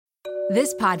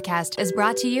This podcast is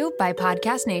brought to you by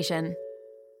Podcast Nation.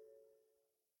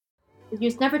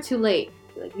 It's never too late.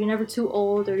 Like, you're never too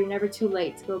old or you're never too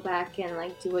late to go back and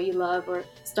like do what you love or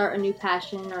start a new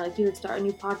passion or like start a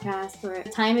new podcast. Or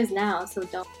time is now, so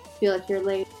don't feel like you're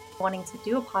late. Wanting to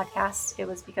do a podcast, it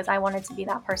was because I wanted to be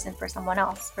that person for someone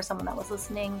else, for someone that was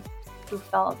listening, who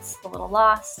felt a little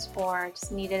lost or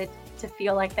just needed to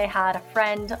feel like they had a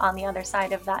friend on the other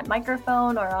side of that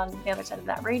microphone or on the other side of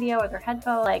that radio or their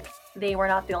headphone. Like, they were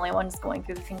not the only ones going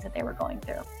through the things that they were going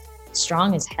through.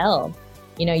 Strong as hell.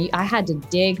 You know, I had to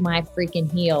dig my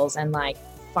freaking heels and like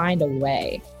find a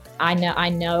way. I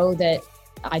know that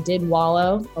I did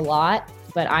wallow a lot,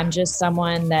 but I'm just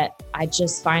someone that I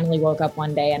just finally woke up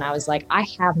one day and I was like, I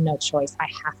have no choice. I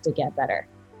have to get better.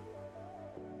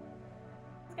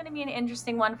 It's going to be an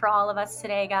interesting one for all of us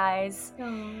today, guys.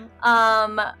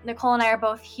 Aww. Nicole and I are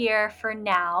both here for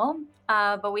now,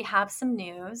 but we have some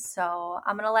news. So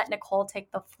I'm going to let Nicole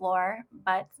take the floor,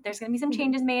 but there's going to be some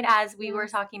changes made as we were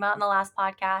talking about in the last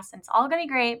podcast, and it's all going to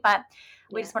be great, but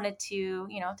we just wanted to,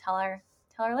 tell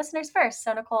our listeners first.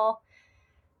 So Nicole,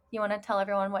 you want to tell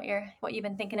everyone what you've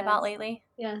been thinking about lately?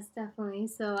 Yes, definitely.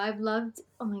 So I've loved,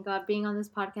 oh my God, being on this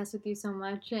podcast with you so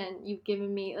much, and you've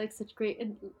given me like such great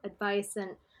advice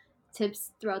and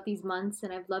tips throughout these months,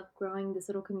 and I've loved growing this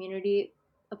little community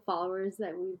of followers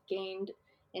that we've gained.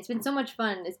 It's been so much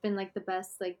fun. It's been like the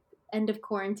best like end of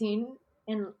quarantine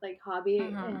and like hobby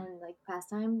and like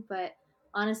pastime. But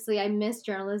honestly, I miss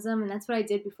journalism, and that's what I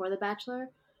did before The Bachelor.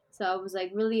 So I was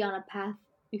like really on a path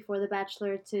before The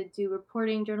Bachelor to do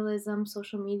reporting, journalism,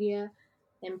 social media,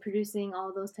 and producing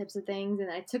all those types of things. And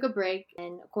I took a break,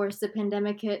 and of course the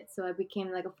pandemic hit, so I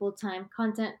became like a full-time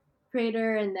content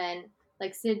creator. And then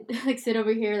like Sid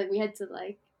over here, like we had to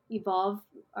like evolve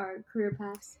our career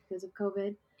paths because of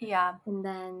COVID. Yeah. And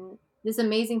then this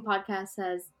amazing podcast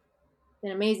has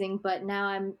been amazing, but now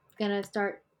I'm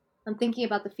thinking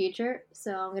about the future.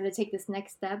 So I'm going to take this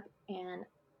next step and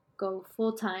go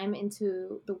full-time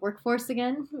into the workforce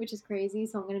again, which is crazy.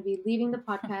 So I'm going to be leaving the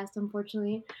podcast,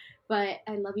 unfortunately, but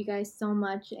I love you guys so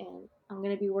much. And I'm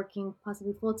going to be working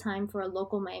possibly full-time for a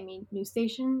local Miami news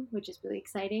station, which is really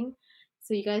exciting.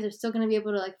 So you guys are still going to be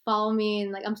able to like follow me,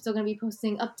 and like I'm still going to be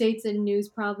posting updates and news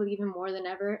probably even more than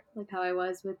ever, like how I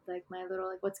was with like my little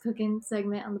like what's cooking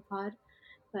segment on the pod.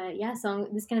 But yeah, so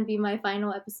this is going to be my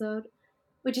final episode,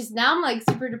 which is now I'm like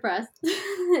super depressed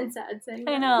and sad saying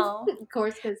that. I know. Of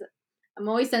course, because I'm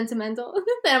always sentimental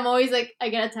and I'm always like, I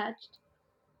get attached.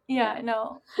 Yeah,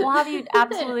 no. We'll have you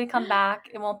absolutely come back.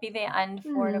 It won't be the end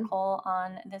for Nicole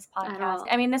on this podcast.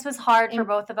 I mean, this was hard for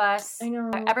both of us. I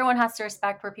know. Everyone has to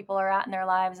respect where people are at in their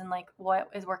lives and like what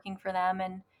is working for them.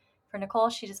 And for Nicole,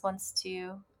 she just wants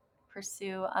to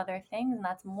pursue other things, and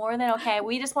that's more than okay.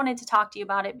 We just wanted to talk to you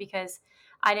about it because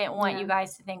I didn't want you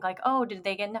guys to think like, oh, did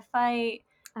they get in a fight?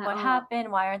 What happened?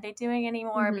 Why aren't they doing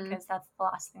anymore? Because that's the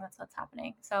last thing that's what's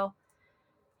happening. So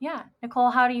yeah.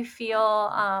 Nicole, how do you feel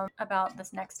about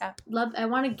this next step? I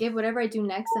want to give whatever I do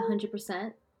next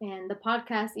 100%. And the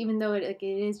podcast, even though it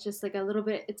is just like a little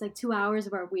bit, it's like 2 hours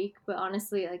of our week. But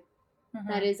honestly, like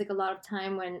that is like a lot of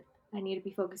time when I need to be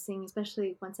focusing,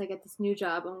 especially once I get this new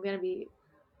job. I'm going to be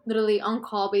literally on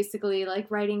call, basically, like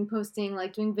writing, posting,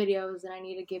 like doing videos. And I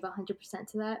need to give 100%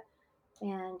 to that.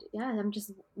 And yeah, I'm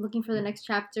just looking for the next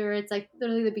chapter. It's like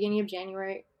literally the beginning of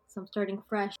January. So I'm starting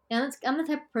fresh. And I'm the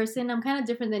type of person, I'm kind of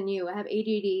different than you. I have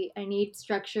ADD. I need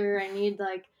structure. I need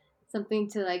like something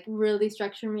to like really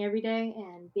structure me every day.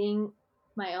 And being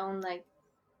my own like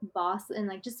boss and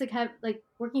like just like have like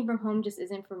working from home just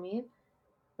isn't for me.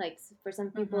 Like for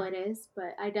some people it is,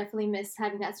 but I definitely miss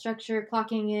having that structure,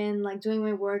 clocking in, like doing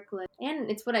my work. Like, and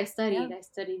it's what I studied. Yeah. I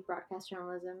studied broadcast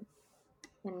journalism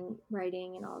and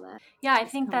writing and all that. Yeah, I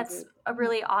think that's a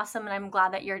really awesome, and I'm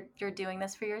glad that you're doing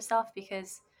this for yourself,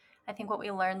 because I think what we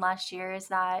learned last year is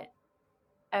that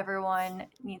everyone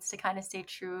needs to kind of stay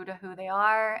true to who they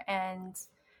are, and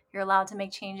you're allowed to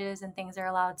make changes, and things are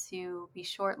allowed to be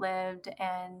short-lived,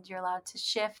 and you're allowed to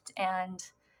shift and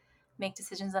make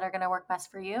decisions that are going to work best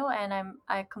for you. And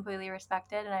I completely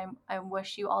respect it, and I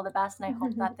wish you all the best, and I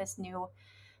hope that this new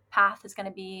path is going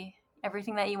to be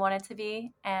everything that you want it to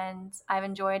be. And I've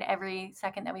enjoyed every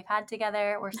second that we've had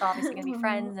together. We're still obviously going to be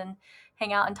friends and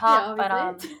hang out and talk,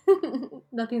 but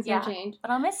nothing's going to change.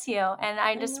 But I'll miss you. And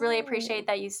I just really appreciate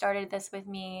that you started this with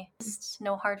me. Just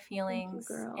no hard feelings.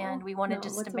 You, and we wanted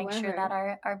to make sure that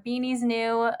our beanies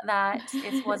knew that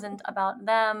it wasn't about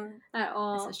them at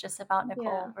all. This is just about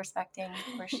Nicole respecting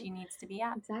where she needs to be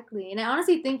at. Exactly. And I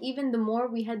honestly think even the more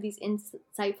we had these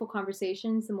insightful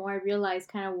conversations, the more I realized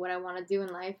kind of what I want to do in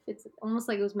life. It's almost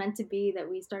like it was meant to be that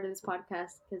we started this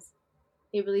podcast, because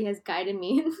it really has guided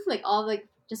me. Like all like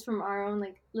just from our own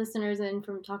like listeners and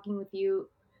from talking with you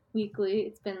weekly,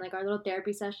 it's been like our little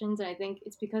therapy sessions, and I think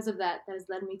it's because of that that has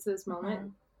led me to this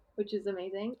moment, which is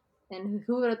amazing. And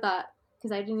who would have thought?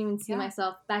 Because I didn't even see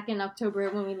myself back in October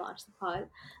when we launched the pod.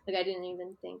 Like I didn't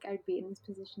even think I'd be in this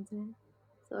position today.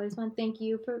 So I just want to thank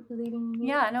you for believing in me.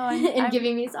 Yeah, no, and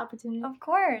giving me this opportunity. Of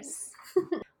course.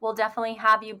 We'll definitely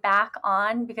have you back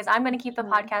on because I'm going to keep the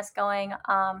podcast going.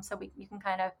 So you can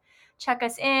kind of check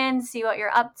us in, see what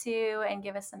you're up to, and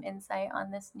give us some insight on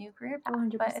this new career path.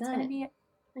 100%. But it's going to be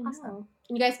awesome.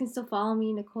 You guys can still follow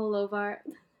me, Nicole Lovar,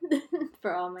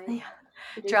 for all my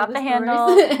drop the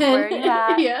handle where you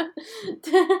at.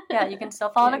 Yeah, you can still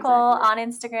follow Nicole on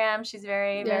Instagram. She's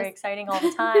very very exciting all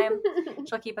the time.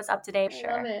 She'll keep us up to date,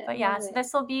 sure. But yeah, so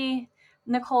this will be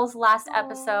Nicole's last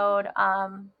episode.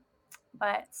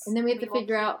 But and then we have to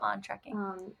figure out on trekking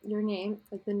your name,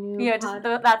 like the new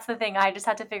that's the thing. I just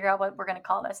had to figure out what we're gonna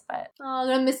call this. But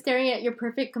I'm miss staring at your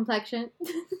perfect complexion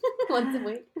once a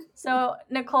week. So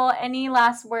Nicole, any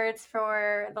last words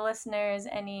for the listeners?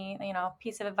 Any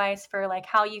piece of advice for like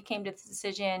how you came to this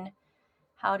decision?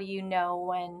 How do you know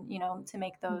when to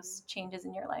make those changes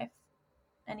in your life?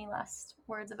 Any last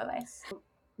words of advice?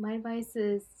 My advice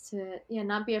is to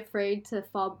not be afraid to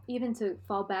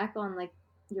fall back on like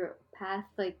your path,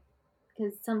 like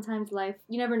because sometimes life,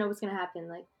 you never know what's gonna happen.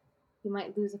 Like you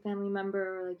might lose a family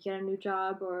member, or like get a new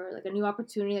job, or like a new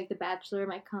opportunity, like The Bachelor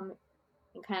might come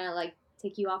and kind of like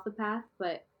take you off the path.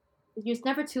 But it's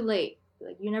never too late.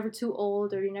 Like you're never too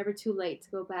old, or you're never too late to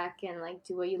go back and like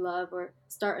do what you love, or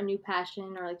start a new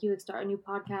passion, or like you start a new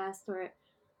podcast, or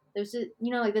there's just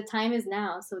like the time is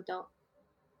now. So don't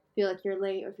feel like you're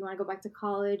late, or if you want to go back to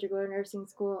college or go to nursing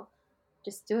school,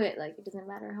 just do it. Like it doesn't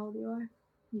matter how old you are.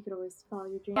 You could always follow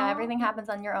your dream. Yeah, everything happens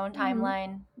on your own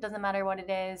timeline. Doesn't matter what it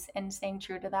is, and staying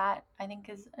true to that, I think,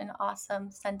 is an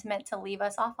awesome sentiment to leave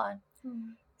us off on.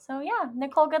 So yeah,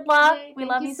 Nicole, good luck. We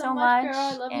love you so much. Girl.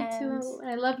 I love you too.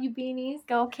 And I love you, beanies.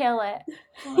 Go kill it.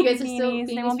 You guys are still beanies.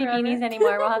 They won't be beanies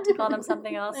anymore. We'll have to call them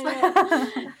something else.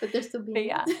 But they're still beanies. But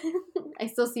yeah, I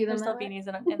still see them. They're still beanies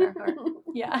in our heart.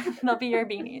 Yeah, they'll be your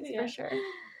beanies for sure.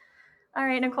 All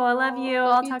right, Nicole, I love you.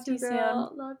 I'll talk to you soon.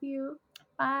 Love you.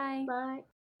 Bye. Bye.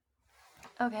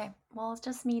 Okay, well, it's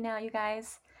just me now, you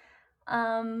guys.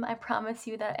 I promise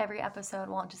you that every episode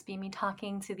won't just be me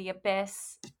talking to the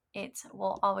abyss. It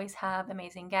will always have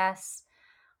amazing guests,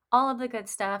 all of the good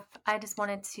stuff. I just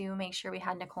wanted to make sure we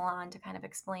had Nicole on to kind of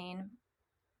explain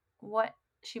what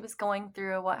she was going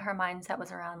through, what her mindset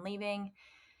was around leaving,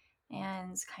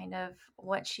 and kind of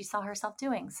what she saw herself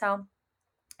doing. So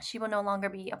she will no longer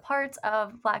be a part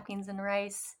of Black Beans and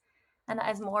Rice. And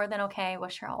that is more than okay.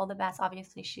 Wish her all the best.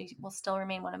 Obviously, she will still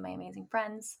remain one of my amazing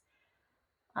friends.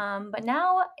 But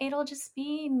now it'll just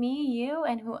be me, you,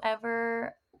 and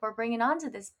whoever we're bringing on to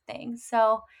this thing.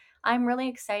 So I'm really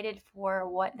excited for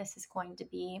what this is going to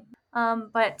be.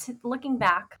 But looking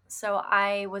back, so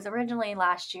I was originally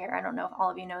last year, I don't know if all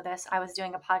of you know this, I was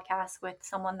doing a podcast with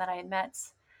someone that I had met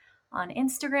on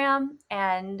Instagram,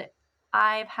 and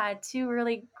I've had two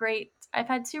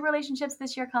relationships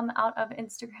this year come out of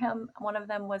Instagram. One of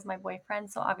them was my boyfriend,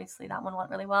 so obviously that one went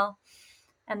really well.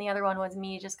 And the other one was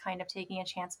me just kind of taking a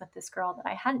chance with this girl that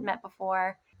I hadn't met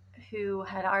before, who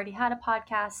had already had a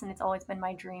podcast, and it's always been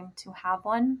my dream to have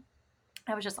one.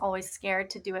 I was just always scared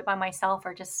to do it by myself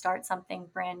or just start something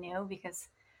brand new, because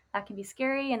that can be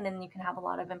scary, and then you can have a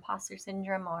lot of imposter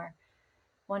syndrome or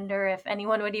wonder if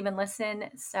anyone would even listen.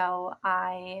 So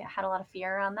I had a lot of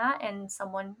fear around that, and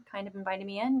someone kind of invited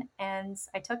me in, and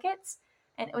I took it,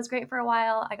 and it was great for a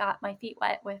while. I got my feet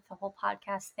wet with the whole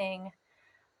podcast thing,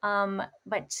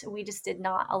 but we just did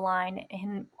not align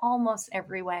in almost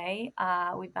every way.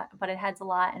 We butted heads a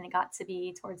lot, and it got to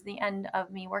be towards the end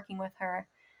of me working with her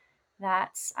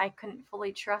that I couldn't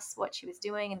fully trust what she was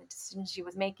doing and the decisions she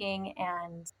was making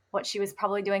and what she was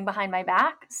probably doing behind my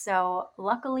back. So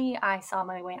luckily I saw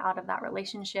my way out of that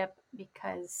relationship,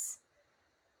 because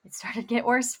it started to get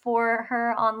worse for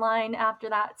her online after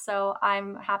that. So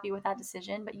I'm happy with that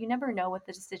decision, but you never know with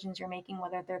the decisions you're making,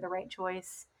 whether they're the right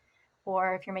choice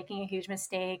or if you're making a huge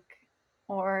mistake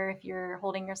or if you're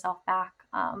holding yourself back.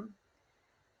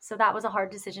 So that was a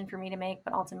hard decision for me to make,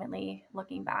 but ultimately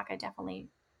looking back, I definitely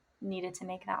needed to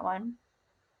make that one.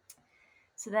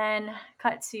 So then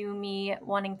cut to me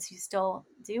wanting to still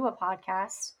do a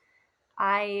podcast.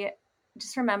 I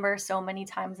just remember so many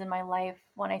times in my life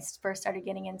when I first started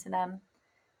getting into them,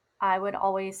 I would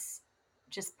always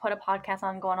just put a podcast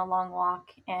on, go on a long walk.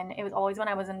 And it was always when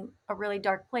I was in a really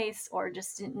dark place or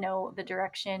just didn't know the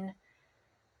direction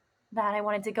that I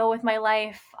wanted to go with my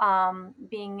life.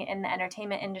 Being in the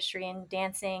entertainment industry and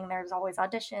dancing, there's always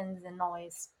auditions and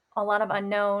always a lot of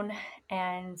unknown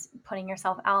and putting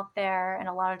yourself out there, and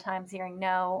a lot of times hearing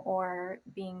no or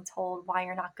being told why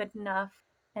you're not good enough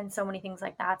and so many things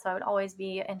like that. So I would always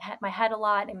be in my head a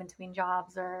lot in between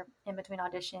jobs or in between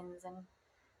auditions and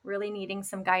really needing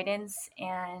some guidance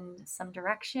and some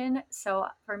direction. So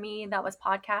for me, that was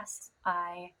podcasts.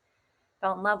 I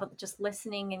fell in love with just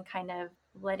listening and kind of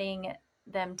letting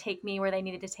them take me where they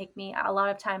needed to take me. A lot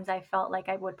of times I felt like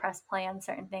I would press play on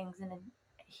certain things and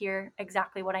hear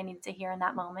exactly what I needed to hear in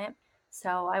that moment.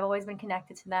 So I've always been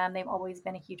connected to them. They've always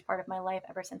been a huge part of my life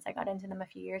ever since I got into them a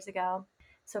few years ago.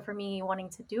 So for me, wanting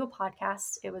to do a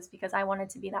podcast, it was because I wanted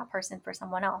to be that person for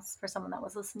someone else, for someone that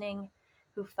was listening,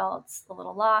 who felt a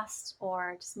little lost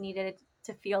or just needed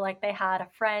to feel like they had a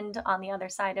friend on the other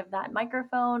side of that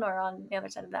microphone or on the other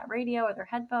side of that radio or their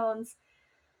headphones,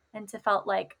 and to felt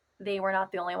like they were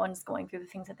not the only ones going through the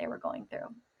things that they were going through.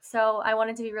 So I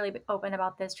wanted to be really open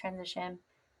about this transition.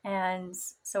 And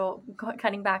so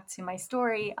cutting back to my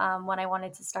story, when I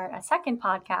wanted to start a second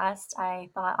podcast, I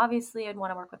thought obviously I'd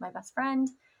want to work with my best friend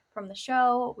from the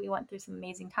show. We went through some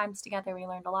amazing times together. We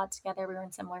learned a lot together. We were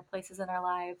in similar places in our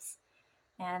lives.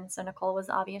 And so Nicole was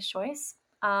the obvious choice.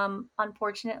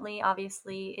 Unfortunately,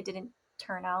 obviously, it didn't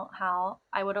turn out how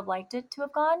I would have liked it to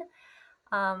have gone.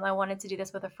 I wanted to do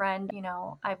this with a friend.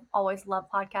 I've always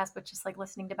loved podcasts, but just like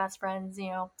listening to best friends,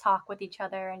 talk with each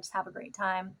other and just have a great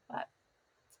time. But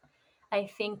I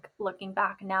think looking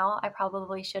back now, I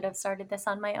probably should have started this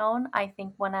on my own. I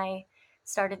think when I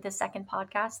started the second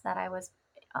podcast that I was,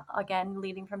 again,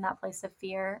 leading from that place of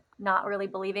fear, not really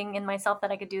believing in myself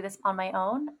that I could do this on my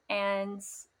own. And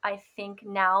I think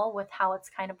now with how it's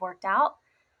kind of worked out,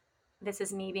 this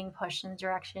is me being pushed in the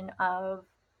direction of,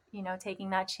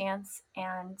 taking that chance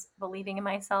and believing in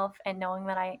myself and knowing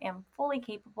that I am fully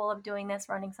capable of doing this,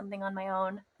 running something on my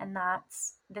own, and that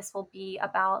this will be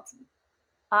about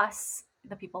us,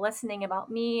 the people listening, about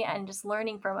me, and just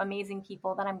learning from amazing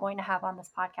people that I'm going to have on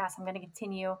this podcast. I'm going to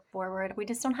continue forward. We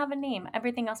just don't have a name.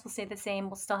 Everything else will stay the same.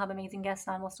 We'll still have amazing guests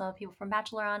on. We'll still have people from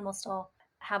Bachelor on. We'll still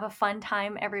have a fun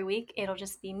time every week. It'll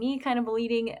just be me kind of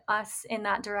leading us in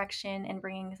that direction and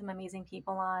bringing some amazing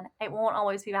people on. It won't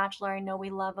always be Bachelor. I know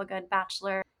we love a good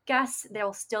Bachelor guest.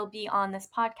 They'll still be on this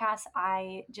podcast.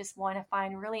 I just want to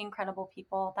find really incredible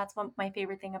people. That's what my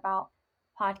favorite thing about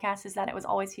podcast is, that it was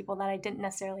always people that I didn't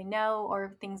necessarily know,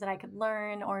 or things that I could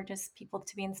learn, or just people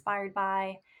to be inspired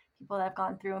by, people that have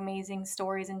gone through amazing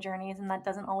stories and journeys. And that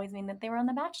doesn't always mean that they were on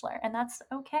The Bachelor, and that's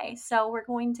okay. So we're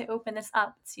going to open this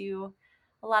up to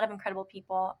a lot of incredible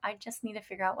people. I just need to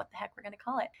figure out what the heck we're going to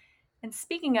call it. And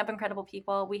speaking of incredible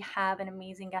people, we have an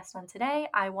amazing guest on today.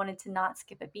 I wanted to not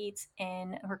skip a beat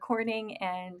in recording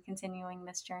and continuing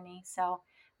this journey. So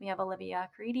we have Olivia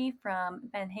Caridi from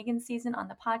Ben Higgins' season on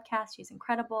the podcast. She's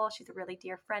incredible. She's a really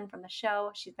dear friend from the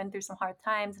show. She's been through some hard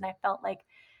times, and I felt like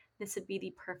this would be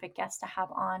the perfect guest to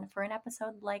have on for an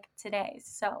episode like today's.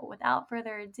 So without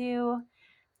further ado,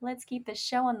 let's keep the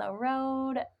show on the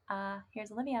road.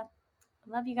 Here's Olivia. I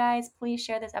love you guys. Please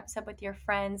share this episode with your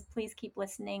friends. Please keep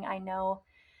listening. I know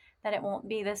that it won't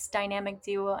be this dynamic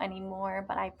duo anymore,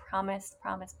 but I promise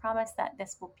that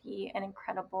this will be an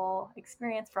incredible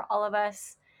experience for all of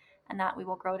us, and that we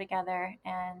will grow together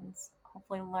and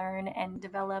hopefully learn and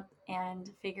develop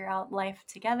and figure out life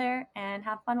together and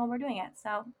have fun while we're doing it.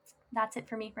 So that's it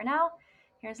for me for now.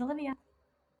 Here's Olivia.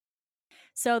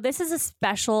 So this is a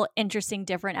special, interesting,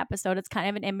 different episode. It's kind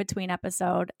of an in-between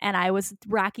episode. And I was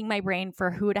racking my brain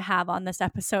for who to have on this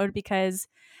episode because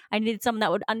I needed someone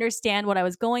that would understand what I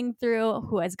was going through,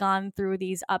 who has gone through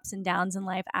these ups and downs in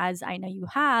life, as I know you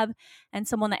have, and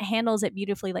someone that handles it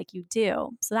beautifully like you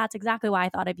do. So that's exactly why I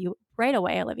thought of you right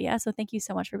away, Olivia. So thank you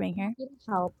so much for being here. To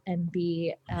help and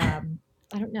be,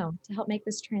 to help make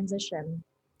this transition.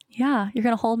 Yeah, you're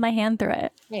going to hold my hand through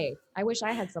it. Hey, I wish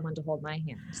I had someone to hold my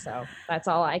hand. So that's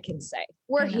all I can say.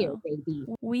 We're here, baby.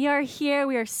 We are here.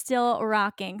 We are still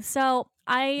rocking. So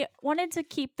I wanted to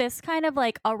keep this kind of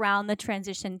like around the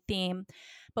transition theme,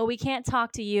 but we can't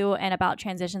talk to you and about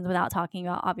transitions without talking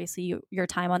about, obviously, your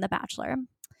time on The Bachelor.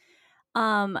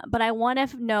 But I want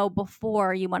to know,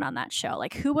 before you went on that show,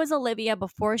 like, who was Olivia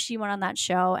before she went on that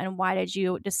show, and why did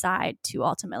you decide to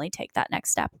ultimately take that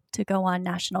next step to go on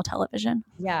national television?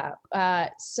 Yeah.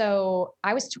 So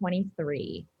I was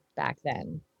 23 back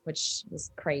then, which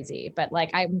was crazy, but like,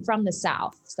 I'm from the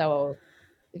South. So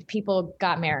people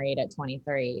got married at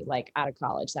 23, like out of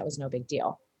college. That was no big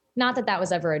deal. Not that that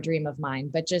was ever a dream of mine,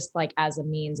 but just like as a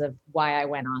means of why I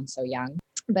went on so young.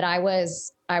 But I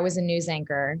was a news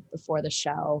anchor before the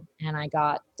show, and I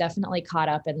got definitely caught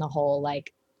up in the whole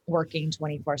like working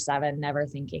 24/7, never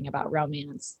thinking about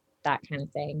romance, that kind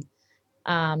of thing.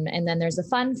 And then there's a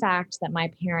fun fact that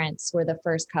my parents were the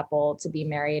first couple to be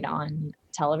married on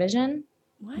television.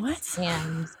 What?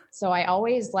 And so I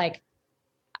always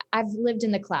I've lived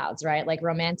in the clouds, right? Like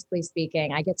romantically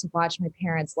speaking, I get to watch my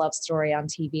parents' love story on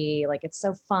TV. Like it's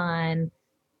so fun.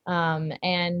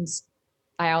 And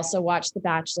I also watched The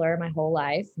Bachelor my whole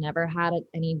life, never had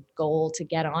any goal to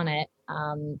get on it.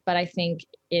 But I think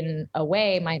in a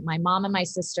way, my mom and my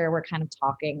sister were kind of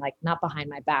talking, like not behind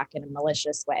my back in a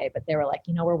malicious way, but they were like,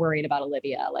 we're worried about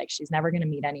Olivia. Like she's never going to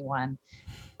meet anyone.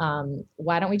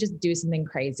 Why don't we just do something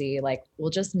crazy? Like we'll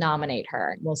just nominate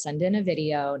her. We'll send in a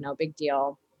video, no big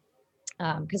deal.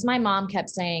 Because my mom kept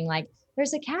saying like,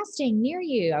 there's a casting near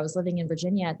you. I was living in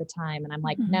Virginia at the time. And I'm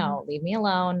like, no, leave me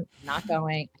alone. I'm not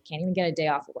going. I can't even get a day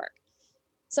off of work.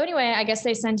 So anyway, I guess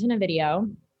they sent in a video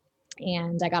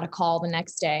and I got a call the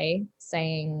next day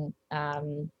saying,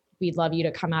 we'd love you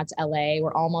to come out to LA.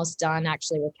 We're almost done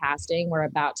actually with casting. We're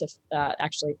about to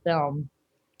actually film.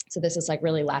 So this is like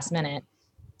really last minute.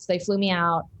 So they flew me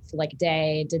out for like a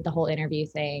day, did the whole interview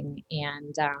thing.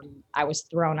 And I was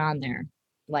thrown on there.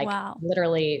 Like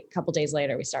literally a couple days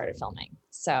later, we started filming.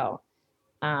 So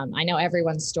I know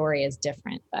everyone's story is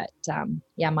different, but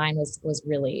mine was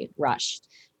really rushed.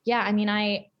 Yeah, I mean,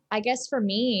 I guess for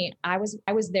me, I was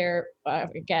there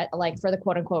for the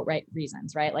quote unquote right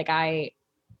reasons, right? Like I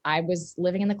was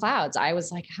living in the clouds. I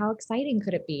was like, how exciting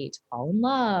could it be to fall in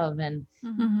love and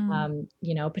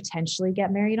potentially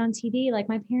get married on TV like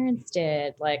my parents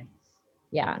did? Like,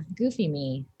 yeah, goofy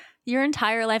me. Your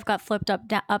entire life got flipped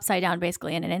upside down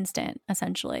basically in an instant,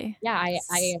 essentially. Yeah,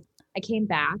 I came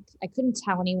back. I couldn't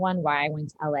tell anyone why I went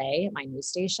to LA at my news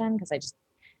station because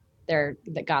they're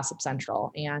the Gossip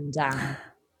Central. And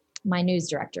my news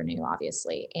director knew,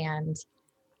 obviously. And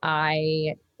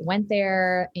I went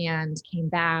there and came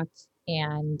back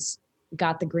and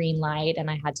got the green light. And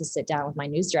I had to sit down with my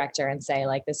news director and say,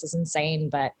 like, this is insane,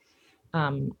 but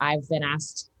I've been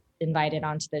invited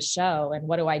onto this show. And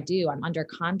what do? I'm under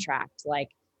contract. Like,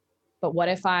 but what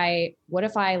if I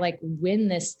like win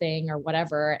this thing or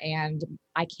whatever, and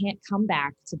I can't come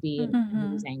back to be a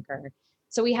news anchor?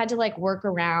 So we had to like work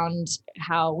around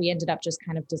how we ended up just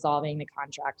kind of dissolving the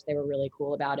contract. They were really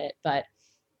cool about it. But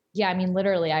yeah, I mean,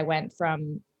 literally I went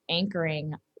from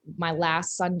anchoring my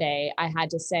last Sunday. I had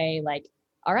to say like,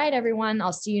 all right, everyone,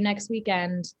 I'll see you next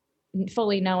weekend,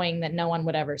 fully knowing that no one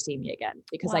would ever see me again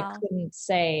because I couldn't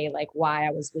say like why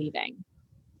I was leaving.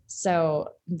 So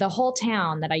the whole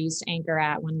town that I used to anchor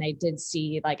at, when they did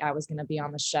see like I was going to be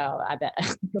on the show, I bet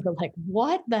they were like,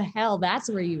 what the hell? That's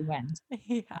where you went.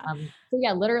 Yeah. So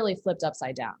yeah, literally flipped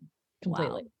upside down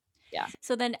completely. Wow. Yeah.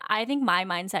 So then I think my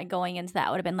mindset going into that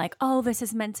would have been like, oh, this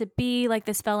is meant to be, like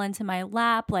this fell into my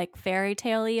lap, like fairy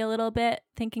tale-y a little bit,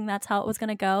 thinking that's how it was going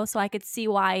to go. So I could see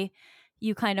why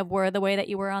you kind of were the way that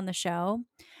you were on the show.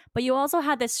 But you also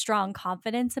had this strong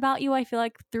confidence about you, I feel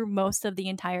like, through most of the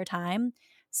entire time.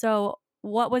 So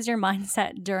what was your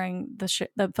mindset during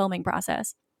the filming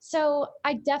process? So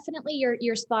I definitely,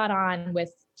 you're spot on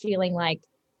with feeling like,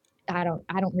 I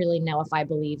don't really know if I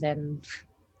believe in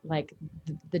like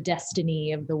the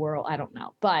destiny of the world. I don't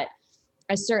know, but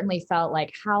I certainly felt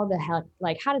like, how the hell,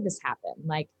 like, how did this happen?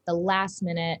 Like the last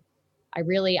minute, I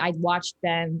watched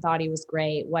Ben, thought he was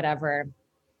great, whatever.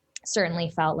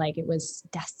 Certainly felt like it was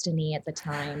destiny at the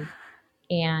time.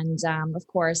 And of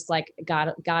course, like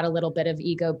got a little bit of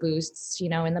ego boosts,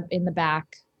 in the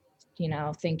back,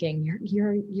 thinking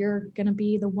you're gonna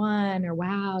be the one, or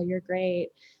wow, you're great.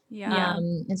 Yeah.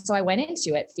 And so I went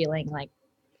into it feeling like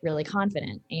really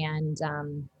confident, and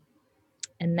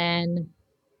then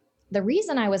the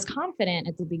reason I was confident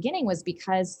at the beginning was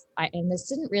because and this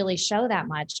didn't really show that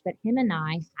much, but him and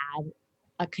I had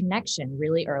a connection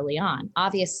really early on.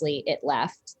 Obviously, it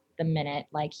left the minute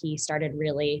like he started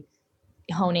really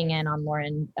honing in on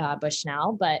Lauren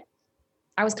Bushnell, but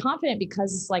I was confident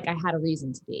because like I had a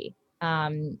reason to be.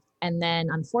 And then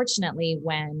unfortunately,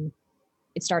 when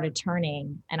it started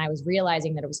turning and I was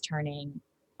realizing that it was turning,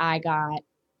 I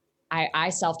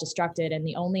self-destructed. And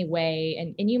the only way,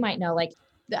 and you might know, like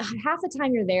half the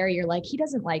time you're there, you're like, he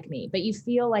doesn't like me, but you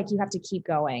feel like you have to keep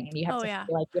going and you have feel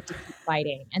like you have to keep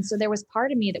fighting. And so there was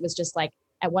part of me that was just like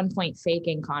at one point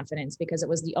faking confidence because it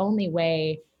was the only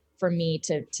way for me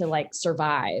to like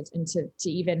survive and to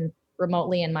even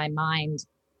remotely in my mind,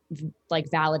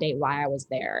 like validate why I was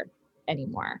there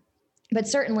anymore. But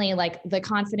certainly like the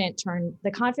confidence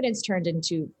turned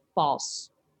into false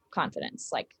confidence,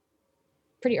 like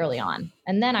pretty early on.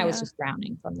 And then I was just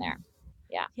drowning from there.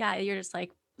 Yeah. Yeah. You're just like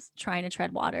trying to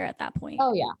tread water at that point.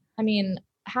 Oh yeah. I mean,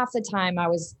 half the time I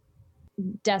was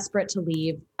desperate to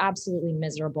leave, absolutely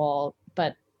miserable.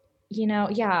 But,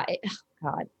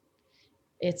 God,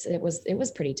 it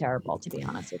was pretty terrible, to be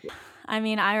honest with you. I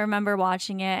mean, I remember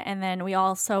watching it, and then we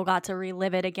also got to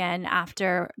relive it again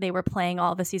after they were playing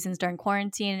all the seasons during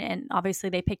quarantine, and obviously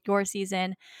they picked your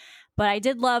season. But I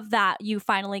did love that you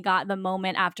finally got the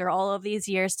moment after all of these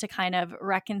years to kind of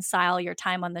reconcile your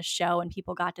time on the show, and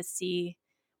people got to see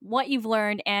what you've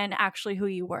learned and actually who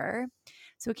you were.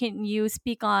 So can you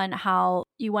speak on how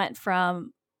you went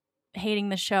from hating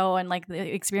the show and like the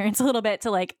experience a little bit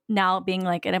to like now being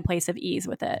like in a place of ease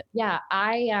with it? Yeah,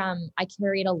 I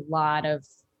carried a lot of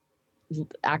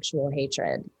actual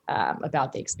hatred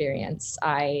about the experience.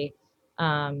 I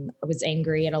was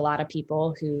angry at a lot of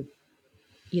people who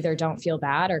either don't feel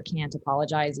bad or can't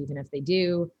apologize, even if they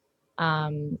do.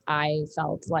 I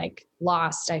felt like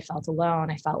lost. I felt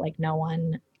alone. I felt like no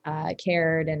one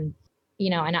cared. And,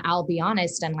 and I'll be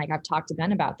honest, and like I've talked to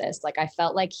Ben about this, like I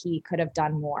felt like he could have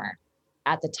done more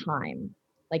at the time.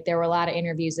 Like there were a lot of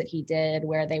interviews that he did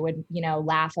where they would,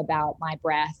 laugh about my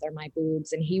breath or my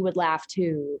boobs, and he would laugh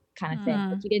too, kind of thing.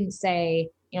 But he didn't say,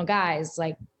 guys,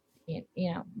 like,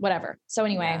 whatever. So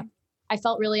anyway, I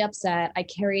felt really upset. I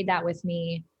carried that with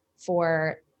me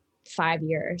for 5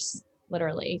 years,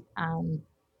 literally. And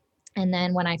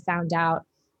then when I found out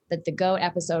that the GOAT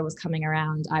episode was coming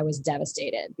around, I was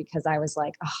devastated because I was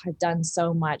like, oh, I've done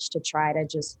so much to try to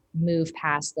just move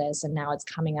past this. And now it's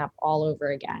coming up all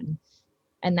over again.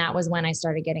 And that was when I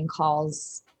started getting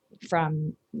calls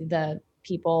from the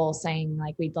people saying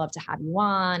like, we'd love to have you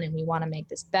on and we want to make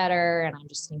this better. And I'm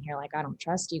just sitting here like, I don't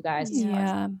trust you guys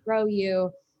to grow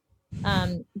you.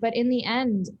 But in the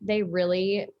end, they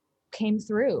really came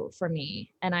through for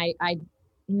me. And I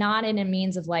not in a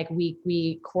means of like,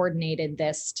 we coordinated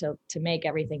this to make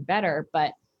everything better,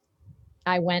 but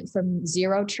I went from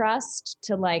zero trust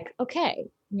to like, okay,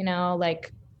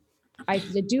 like I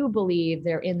do believe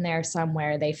they're in there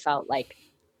somewhere. They felt like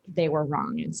they were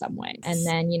wrong in some way. And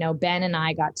then, Ben and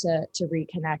I got to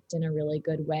reconnect in a really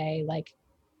good way. Like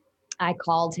I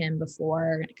called him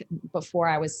before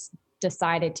I was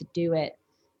decided to do it.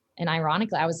 And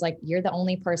ironically, I was like, you're the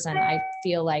only person I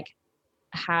feel like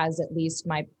has at least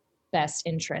my best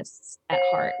interests at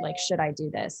heart. Like, should I do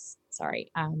this? Sorry.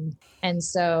 And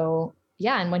so,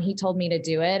 yeah. And when he told me to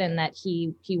do it and that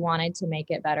he wanted to make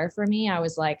it better for me, I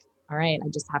was like, all right, I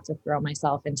just have to throw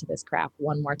myself into this crap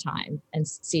one more time and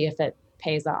see if it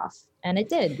pays off. And it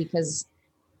did, because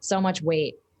so much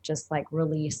weight just like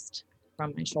released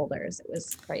from my shoulders. It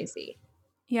was crazy.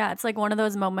 Yeah. It's like one of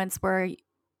those moments where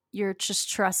you're just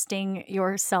trusting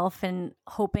yourself and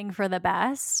hoping for the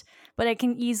best, but it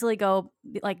can easily go,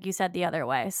 like you said, the other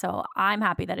way. So I'm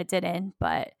happy that it didn't,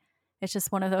 but it's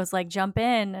just one of those like jump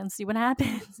in and see what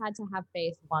happens. I had to have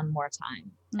faith one more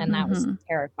time, and that was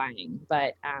terrifying.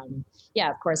 But yeah,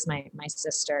 of course, my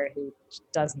sister, who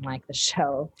doesn't like the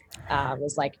show,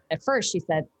 was like, at first she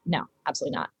said, no,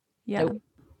 absolutely not. Yeah.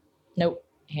 Nope.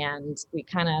 And we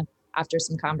kind of, after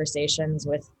some conversations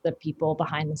with the people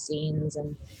behind the scenes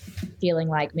and feeling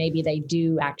like maybe they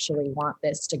do actually want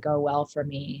this to go well for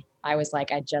me, I was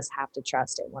like, I just have to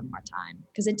trust it one more time.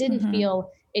 Because it didn't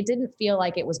feel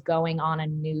like it was going on a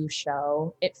new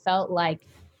show. It felt like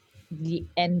the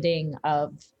ending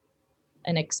of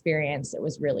an experience that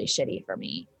was really shitty for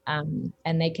me. And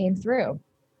they came through,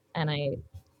 and I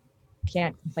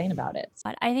can't complain about it.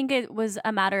 But I think it was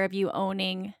a matter of you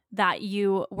owning that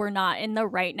you were not in the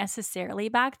right necessarily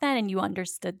back then, and you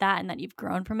understood that, and that you've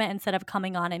grown from it, instead of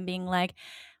coming on and being like,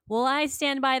 well, I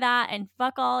stand by that and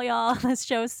fuck all y'all. This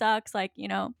show sucks. Like,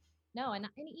 No, and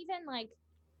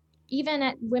even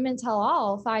at Women Tell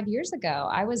All 5 years ago,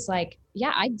 I was like,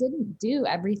 yeah, I didn't do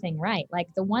everything right. Like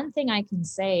the one thing I can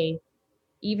say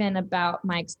even about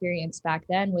my experience back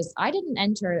then was I didn't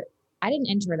enter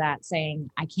that saying,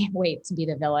 I can't wait to be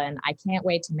the villain. I can't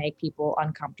wait to make people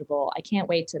uncomfortable. I can't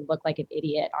wait to look like an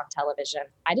idiot on television.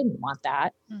 I didn't want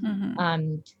that.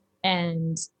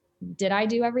 And did I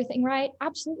do everything right?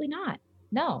 Absolutely not.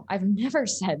 No, I've never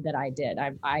said that I did.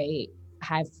 I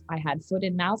had foot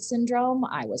and mouth syndrome.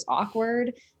 I was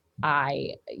awkward.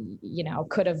 I,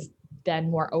 could have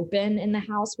been more open in the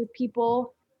house with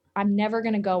people. I'm never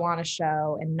going to go on a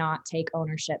show and not take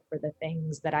ownership for the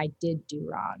things that I did do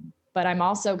wrong. But I'm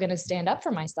also going to stand up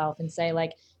for myself and say,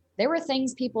 like, there were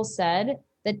things people said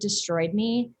that destroyed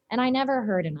me, and I never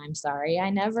heard an I'm sorry. I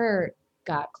never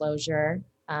got closure.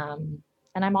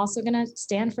 And I'm also going to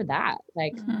stand for that.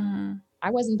 Like,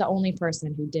 I wasn't the only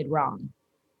person who did wrong.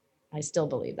 I still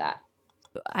believe that.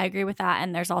 I agree with that.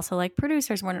 And there's also like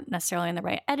producers weren't necessarily in the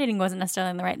right. Editing wasn't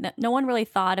necessarily in the right. No one really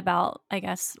thought about, I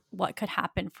guess, what could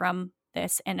happen from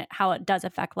this and how it does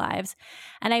affect lives.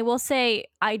 And I will say,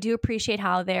 I do appreciate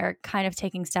how they're kind of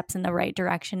taking steps in the right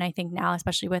direction. I think now,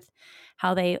 especially with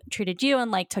how they treated you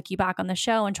and like took you back on the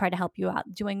show and tried to help you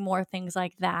out, doing more things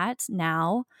like that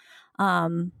now.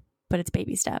 But it's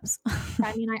baby steps.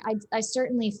 I mean, I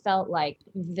certainly felt like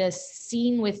the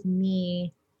scene with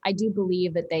me, I do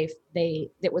believe that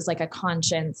it was like a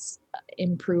conscience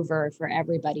improver for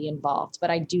everybody involved. But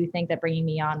I do think that bringing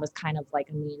me on was kind of like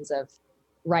a means of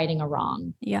righting a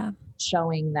wrong. Yeah.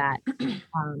 Showing that,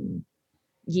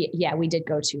 yeah, we did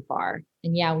go too far.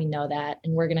 And yeah, we know that.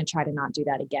 And we're going to try to not do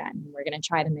that again. We're going to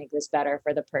try to make this better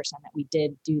for the person that we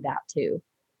did do that to.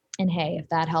 And hey, if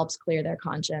that helps clear their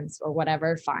conscience or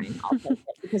whatever, fine, I'll take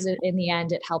it. Because in the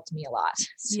end, it helped me a lot.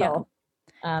 So,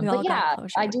 but yeah,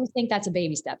 I do think that's a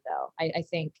baby step though. I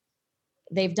think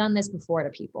they've done this before to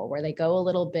people where they go a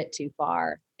little bit too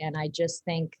far. And I just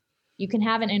think you can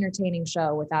have an entertaining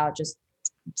show without just,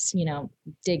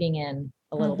 digging in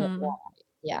a little bit more.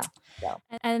 Yeah. So.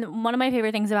 And one of my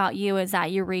favorite things about you is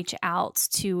that you reach out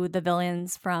to the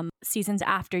villains from seasons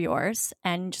after yours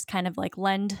and just kind of like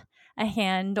lend a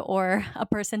hand or a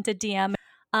person to DM.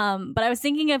 But I was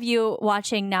thinking of you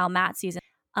watching now Matt's season.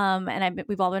 And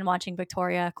we've all been watching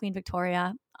Queen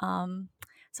Victoria.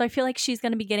 So I feel like she's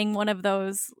going to be getting one of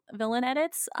those villain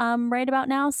edits right about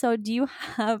now. So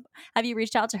have you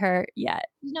reached out to her yet?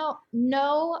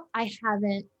 No, I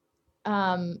haven't.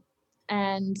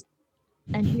 And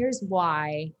here's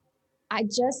why. I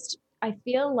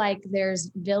feel like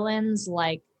there's villains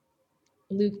like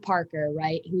Luke Parker,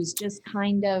 right? Who's just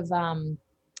kind of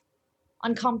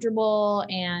uncomfortable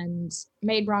and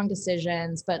made wrong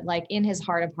decisions, but like in his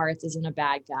heart of hearts isn't a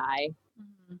bad guy.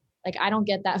 Mm-hmm. Like I don't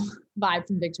get that vibe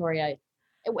from Victoria.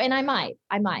 And I might.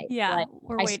 Yeah, like,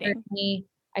 we're waiting.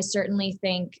 I certainly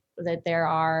think that there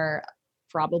are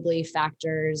probably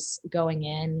factors going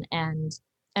in and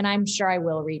I'm sure I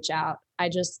will reach out.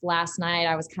 Last night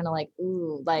I was kind of like,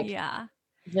 ooh, like yeah.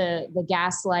 The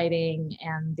gaslighting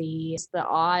and the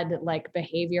odd like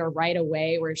behavior right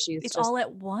away where it's just all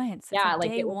at once. Yeah. Like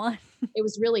day one. It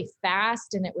was really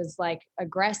fast and it was like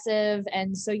aggressive.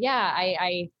 And so, yeah,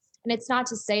 I and it's not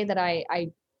to say that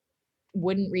I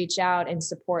wouldn't reach out and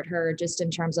support her just in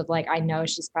terms of like, I know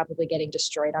she's probably getting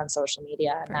destroyed on social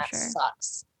media and that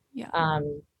sucks. Yeah.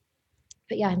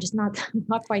 But yeah, I'm just not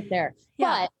quite there.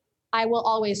 Yeah. But I will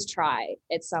always try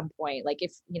at some point. Like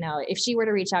if she were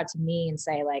to reach out to me and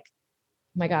say like,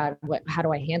 oh my God, how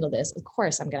do I handle this? Of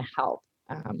course I'm going to help.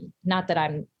 Not that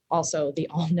I'm also the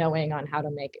all knowing on how to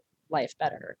make life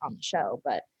better on the show,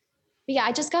 but yeah,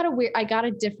 I got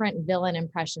a different villain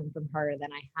impression from her than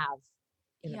I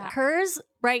have. Hers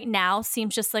right now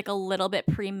seems just like a little bit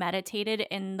premeditated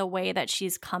in the way that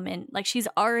she's come in. Like she's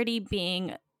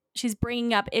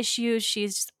bringing up issues.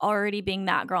 She's already being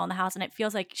that girl in the house. And it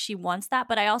feels like she wants that.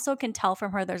 But I also can tell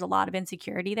from her there's a lot of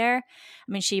insecurity there.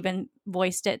 I mean, she even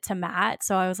voiced it to Matt.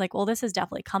 So I was like, well, this is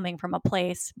definitely coming from a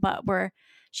place, but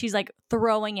she's like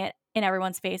throwing it in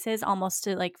everyone's faces almost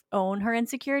to like own her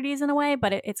insecurities in a way.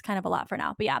 But it's kind of a lot for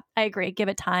now. But yeah, I agree. Give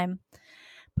it time.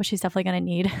 But she's definitely going to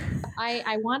need.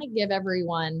 I want to give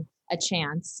everyone a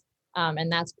chance.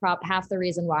 And that's half the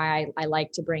reason why I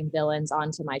like to bring villains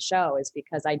onto my show is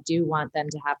because I do want them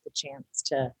to have the chance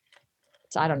to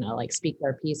I don't know, like speak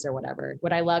their piece or whatever.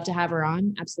 Would I love to have her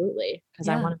on? Absolutely. Because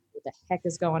I want to know what the heck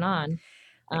is going on.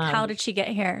 Like, how did she get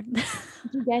here?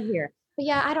 But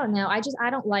yeah, I don't know. I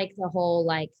don't like the whole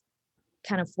like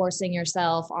kind of forcing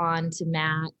yourself on to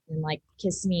Matt and like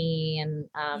kiss me.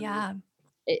 And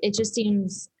it just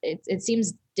seems, it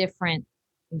seems different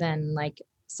than like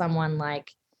someone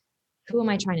like, who am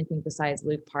I trying to think besides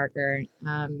Luke Parker?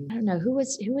 I don't know. Who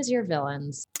was your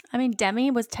villains? I mean,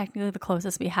 Demi was technically the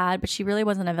closest we had, but she really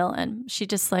wasn't a villain. She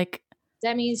just like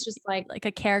Demi's just like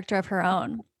a character of her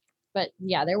own. But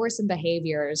yeah, there were some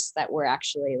behaviors that were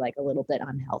actually like a little bit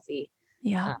unhealthy.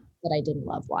 Yeah. That I didn't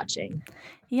love watching.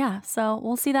 Yeah. So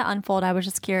we'll see that unfold. I was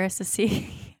just curious to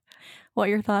see what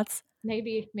your thoughts.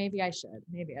 Maybe I should.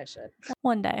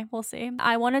 One day, we'll see.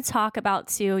 I want to talk about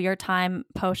too your time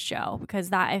post show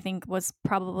because that I think was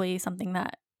probably something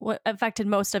that affected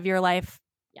most of your life.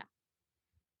 Yeah.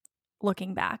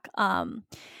 Looking back,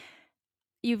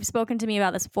 you've spoken to me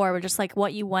about this before, but just like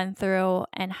what you went through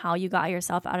and how you got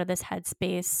yourself out of this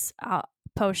headspace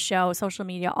post show, social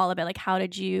media, all of it. Like, how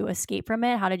did you escape from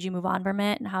it? How did you move on from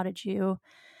it? And how did you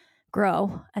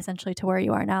grow essentially to where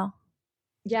you are now?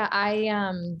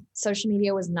 Yeah, social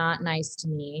media was not nice to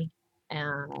me,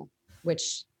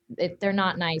 which they're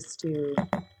not nice to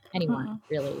anyone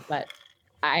really, but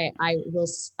I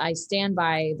stand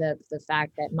by the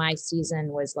fact that my season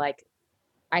was like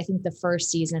I think the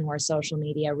first season where social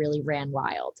media really ran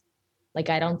wild. Like,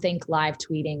 I don't think live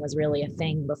tweeting was really a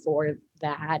thing before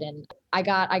that. And I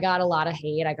got a lot of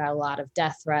hate. I got a lot of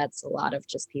death threats, a lot of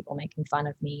just people making fun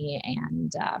of me.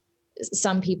 And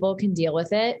some people can deal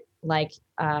with it. Like,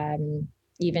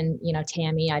 even,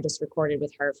 Tammy, I just recorded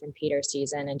with her from Peter's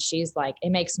season, and she's like, it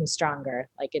makes me stronger.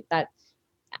 Like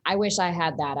I wish I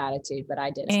had that attitude, but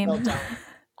I still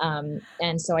don't.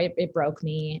 And so it broke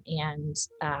me. And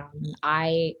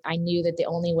I knew that the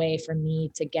only way for me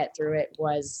to get through it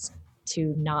was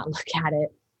to not look at it.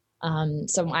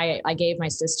 So I gave my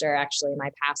sister actually my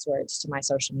passwords to my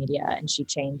social media, and she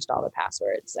changed all the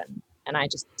passwords, and I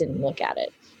just didn't look at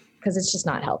it because it's just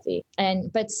not healthy.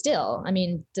 But still, I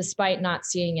mean, despite not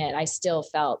seeing it, I still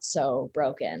felt so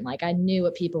broken. Like, I knew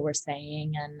what people were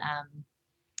saying, and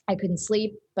I couldn't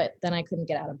sleep, but then I couldn't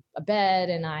get out of bed,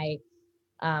 and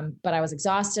but I was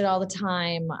exhausted all the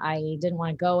time. I didn't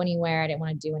want to go anywhere. I didn't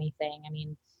want to do anything. I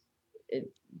mean,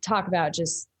 talk about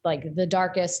just like the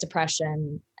darkest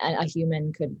depression a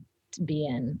human could be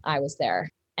in. I was there.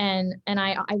 And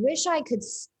I wish I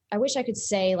could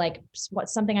say like what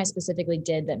something I specifically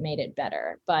did that made it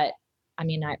better. But I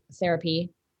mean,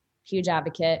 therapy, huge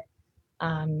advocate,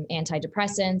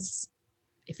 antidepressants,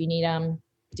 if you need them,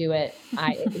 do it.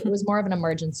 It was more of an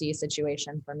emergency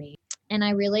situation for me. And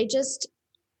I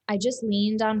just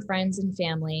leaned on friends and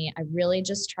family. I really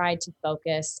just tried to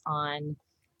focus on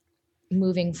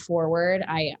moving forward.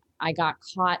 I got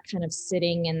caught kind of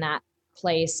sitting in that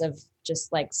place of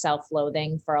just like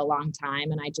self-loathing for a long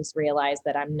time. And I just realized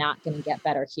that I'm not going to get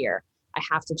better here. I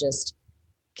have to just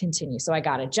continue. So I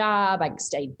got a job, I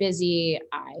stayed busy.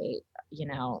 I,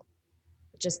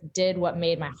 just did what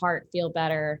made my heart feel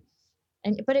better.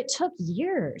 But it took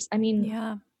years. I mean,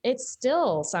 yeah, it's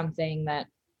still something that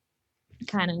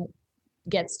kind of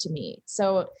gets to me.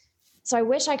 So I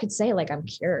wish I could say like I'm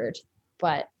cured,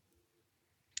 but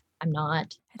I'm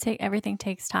not. Everything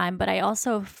takes time, but I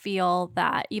also feel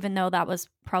that even though that was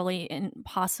probably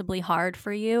impossibly hard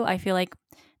for you, I feel like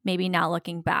maybe now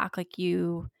looking back, like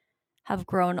you have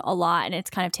grown a lot and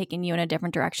it's kind of taken you in a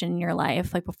different direction in your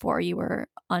life. Like before you were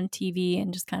on TV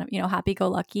and just kind of,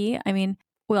 happy-go-lucky. I mean,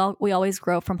 we always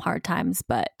grow from hard times,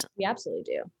 but we absolutely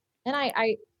do.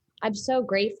 And I'm so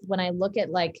grateful when I look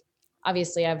at like,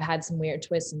 obviously I've had some weird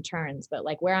twists and turns, but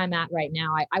like where I'm at right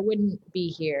now, I wouldn't be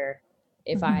here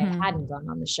if I hadn't gone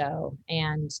on the show.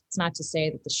 And it's not to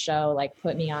say that the show like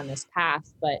put me on this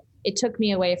path, but it took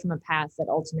me away from a path that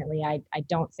ultimately I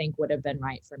don't think would have been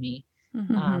right for me.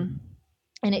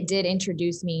 And it did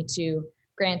introduce me to,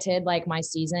 granted, like my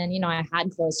season, I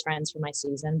had close friends for my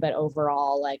season, but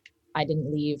overall, like I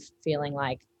didn't leave feeling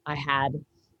like I had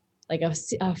like a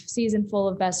season full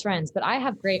of best friends, but I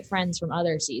have great friends from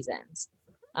other seasons.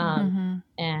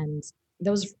 And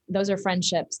those are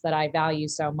friendships that I value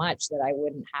so much that I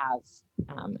wouldn't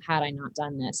have had I not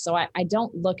done this. So I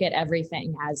don't look at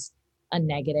everything as a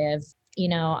negative.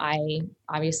 I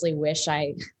obviously wish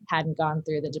I hadn't gone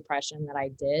through the depression that I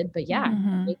did, but yeah,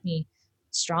 it made me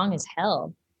strong as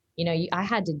hell. I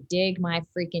had to dig my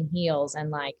freaking heels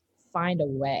and like find a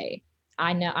way.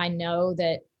 I know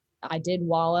that I did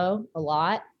wallow a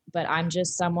lot, but I'm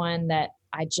just someone that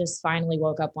I just finally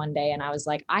woke up one day and I was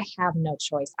like, I have no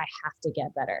choice. I have to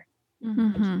get better.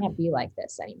 I can't be like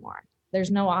this anymore. There's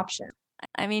no option.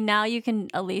 I mean, now you can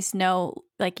at least know,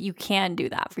 like, you can do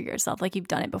that for yourself. Like, you've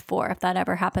done it before. If that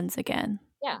ever happens again.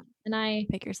 Yeah. And I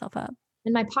pick yourself up.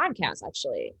 And my podcast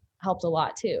actually helped a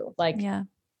lot too. Like, yeah.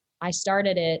 I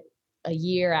started it a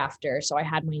year after. So I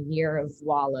had my year of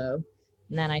wallow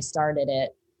and then I started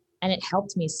it. And it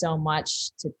helped me so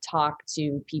much to talk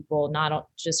to people, not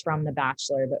just from The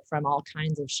Bachelor, but from all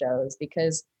kinds of shows,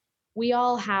 because we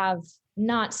all have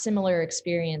not similar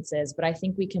experiences, but I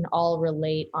think we can all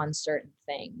relate on certain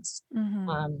things.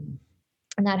 And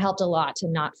that helped a lot to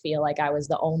not feel like I was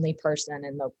the only person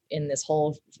in this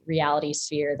whole reality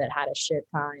sphere that had a shit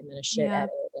time and a shit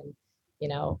edit and,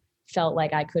 felt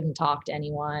like I couldn't talk to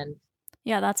anyone.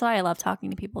 Yeah, that's why I love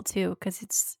talking to people too, because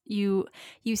it's you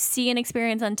see an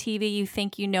experience on TV, you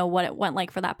think you know what it went like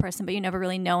for that person, but you never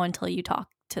really know until you talk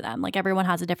to them. Like everyone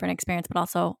has a different experience, but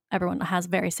also everyone has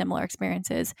very similar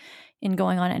experiences in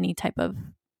going on any type of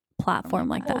platform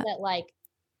like that. That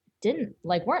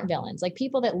weren't villains, like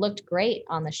people that looked great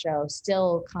on the show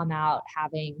still come out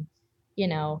having,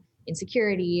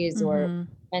 insecurities or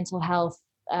mental health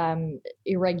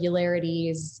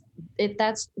irregularities.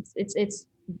 It's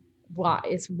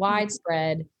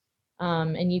widespread,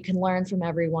 and you can learn from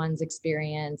everyone's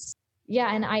experience.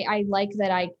 Yeah, and I like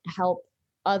that I help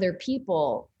other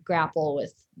people grapple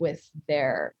with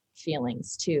their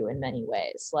feelings too in many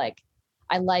ways. Like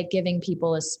I like giving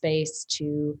people a space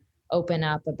to open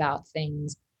up about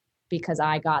things because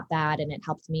I got that and it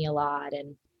helped me a lot.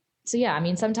 And so, yeah, I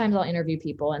mean, sometimes I'll interview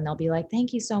people and they'll be like,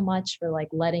 thank you so much for like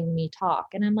letting me talk.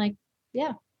 And I'm like,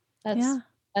 yeah,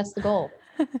 that's the goal.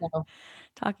 So,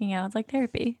 Talking out, it's like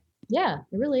therapy. yeah,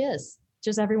 it really is.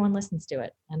 Just everyone listens to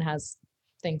it and has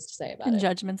things to say about And it.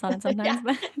 judgments on it sometimes, Yeah.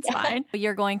 but it's fine.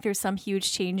 You're going through some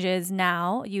huge changes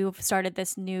now. You've started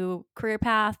this new career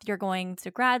path. You're going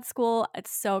to grad school.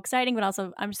 It's so exciting, but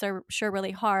also I'm so sure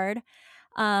really hard.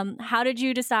 How did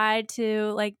you decide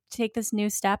to like take this new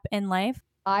step in life?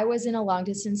 I was in a long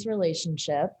distance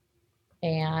relationship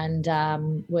and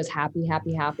was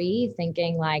happy,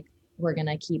 thinking like, we're going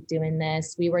to keep doing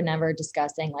this. We were never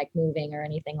discussing like moving or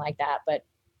anything like that. But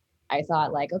I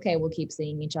thought like, okay, we'll keep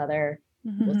seeing each other.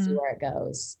 We'll see where it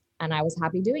goes. And I was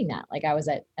happy doing that. Like I was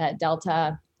at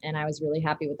Delta and I was really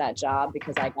happy with that job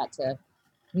because I got to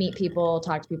meet people,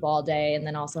 talk to people all day, and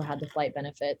then also had the flight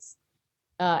benefits.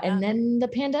 And then the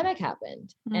pandemic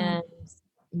happened and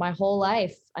my whole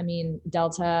life, I mean,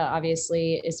 Delta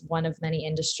obviously is one of many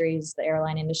industries, the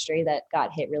airline industry that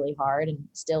got hit really hard and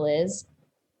still is.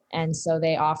 And so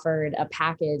they offered a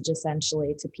package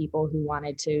essentially to people who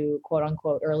wanted to quote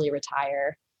unquote early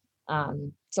retire.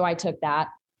 So I took that.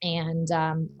 And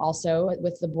also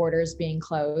with the borders being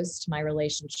closed, my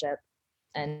relationship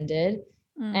ended.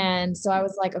 And so I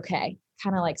was like, okay,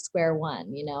 kind of like square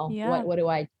one, you know, what do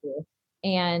I do?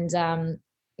 And,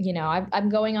 you know, I'm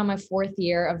going on my 4th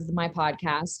year of my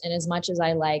podcast. And as much as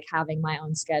I like having my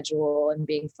own schedule and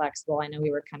being flexible, I know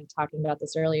we were kind of talking about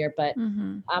this earlier, but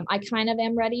I kind of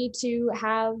am ready to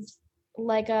have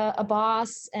like a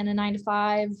boss and a 9 to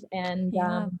 5. And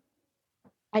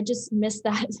I just miss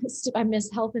that. I miss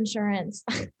health insurance.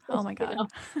 Oh my God. You know?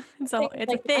 So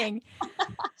it's like a thing.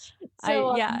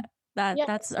 So,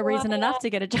 that's a reason enough to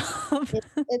get a job.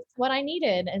 It's what I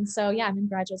needed. And so, yeah, I'm in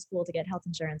graduate school to get health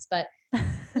insurance, but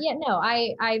yeah, no,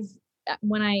 I've,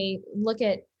 when I look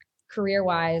at career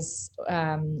wise,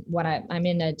 I'm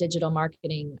in a digital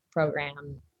marketing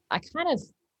program. I kind of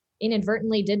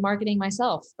inadvertently did marketing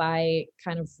myself by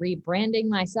kind of rebranding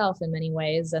myself in many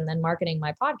ways and then marketing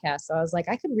my podcast. So I was like,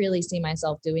 I could really see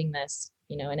myself doing this,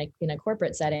 you know, in a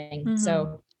corporate setting.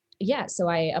 So yeah, so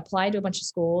I applied to a bunch of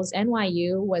schools.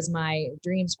 NYU was my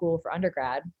dream school for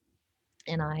undergrad.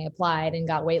 And I applied and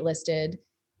got waitlisted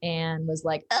and was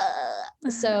like,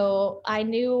 so I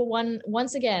knew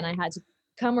once again, I had to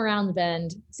come around the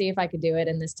bend, see if I could do it.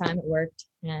 And this time it worked.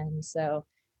 And so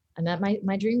I'm at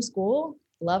my dream school,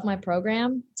 love my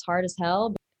program. It's hard as hell,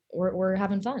 but we're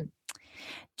having fun.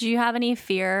 Do you have any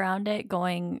fear around it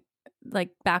going like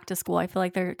back to school? I feel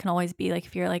like there can always be like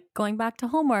fear, like going back to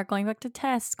homework, going back to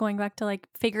tests, going back to like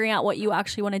figuring out what you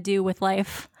actually want to do with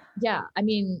life. Yeah. I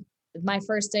mean, my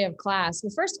first day of class,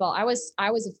 well, first of all, I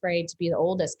was afraid to be the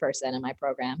oldest person in my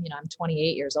program. You know, I'm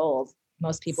 28 years old.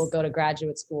 Most people go to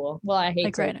graduate school. Well, I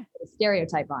hate like to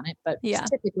stereotype on it, but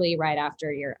typically right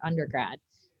after your undergrad.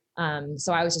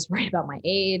 So I was just worried about my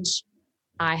age.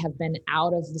 I have been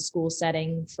out of the school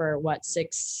setting for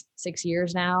six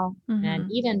years now.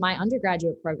 And even my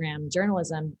undergraduate program,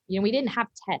 journalism, you know, we didn't have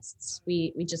tests.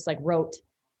 We just like wrote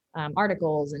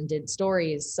articles and did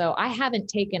stories. So I haven't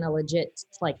taken a legit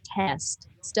like test,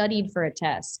 studied for a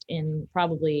test in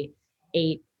probably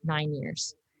 8-9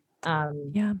 years.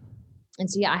 And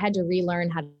so, yeah, I had to relearn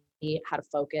how to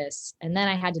focus. And then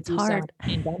I had to do some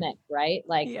pandemic, right?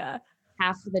 Like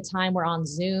half of the time we're on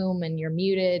Zoom and you're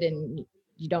muted and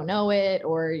you don't know it,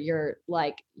 or you're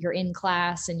in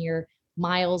class and you're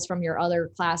miles from your other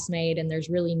classmate and there's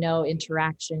really no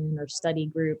interaction or study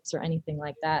groups or anything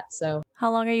like that. So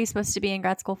how long are you supposed to be in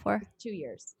grad school for? 2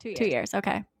 years. 2 years.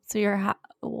 Okay. So you're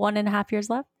 1.5 years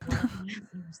left?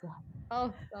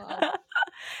 Oh God.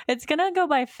 It's going to go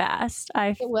by fast.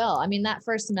 It will. I mean, that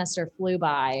first semester flew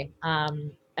by.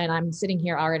 And I'm sitting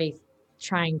here already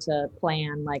trying to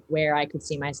plan like where I could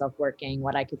see myself working,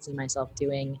 what I could see myself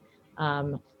doing.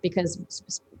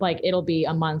 Because like it'll be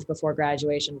a month before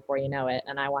graduation before you know it.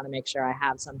 And I want to make sure I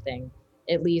have something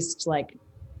at least like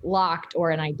locked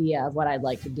or an idea of what I'd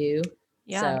like to do.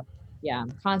 So yeah,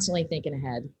 I'm constantly thinking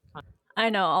ahead. I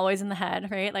know, always in the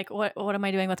head, right? Like what am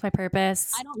I doing? What's my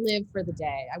purpose? I don't live for the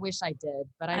day. I wish I did,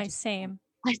 but I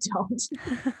don't.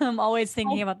 I'm always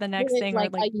thinking about the next thing.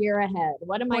 Like a year ahead.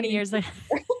 What am I 20 years later?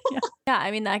 Yeah,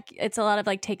 I mean, it's a lot of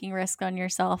like taking risk on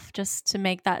yourself just to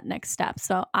make that next step.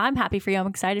 So I'm happy for you. I'm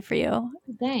excited for you.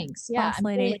 Thanks. Yeah, I'm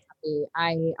really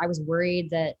happy. I was worried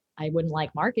that I wouldn't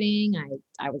like marketing.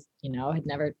 I was, you know, had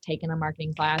never taken a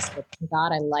marketing class, but thank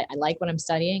God I like what I'm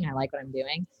studying. I like what I'm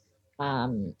doing.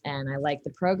 And I like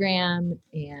the program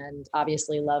and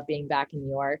obviously love being back in New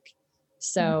York.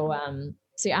 So,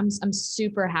 see, I'm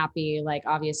super happy. Like,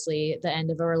 obviously the end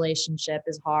of a relationship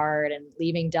is hard and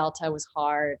leaving Delta was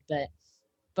hard,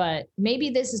 but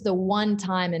maybe this is the one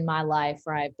time in my life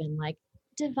where I've been like,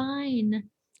 divine.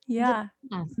 Yeah.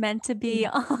 Yeah. Meant to be.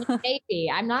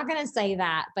 Maybe. I'm not going to say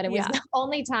that, but it was the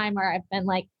only time where I've been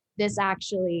like, this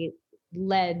actually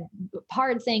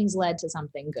hard things led to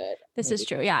something good. This is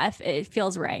true. Yeah. If it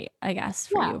feels right, I guess,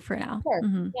 for you for now. Sure.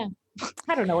 Mm-hmm. Yeah.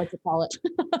 I don't know what to call it.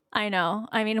 I know.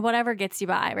 I mean, whatever gets you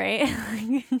by, right?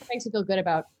 Makes you feel good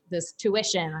about this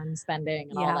tuition I'm spending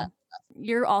and all that.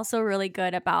 You're also really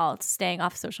good about staying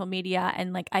off social media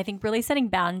and like, I think really setting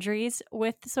boundaries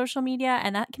with social media.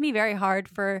 And that can be very hard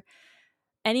for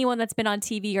anyone that's been on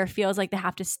TV or feels like they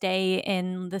have to stay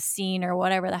in the scene or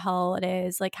whatever the hell it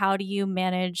is. Like, how do you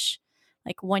manage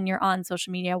like when you're on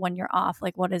social media, when you're off?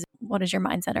 Like, what is your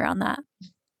mindset around that?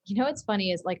 You know, what's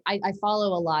funny is like, I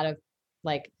follow a lot of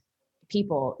like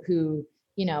people who,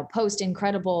 you know, post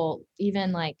incredible,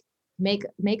 even like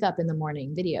makeup in the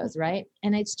morning videos. Right.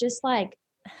 And it's just like,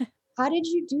 how did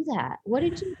you do that? What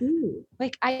did you do?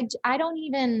 Like, I don't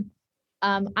even,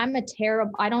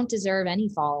 I don't deserve any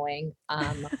following.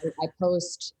 I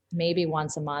post maybe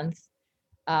once a month.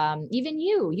 Even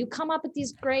you come up with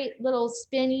these great little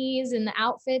spinnies and the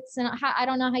outfits, and I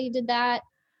don't know how you did that.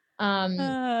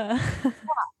 I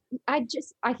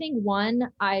think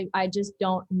I just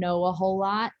don't know a whole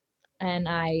lot. And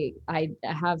I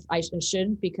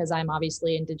shouldn't, because I'm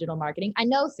obviously in digital marketing. I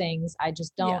know things. I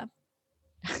just don't,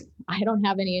 I don't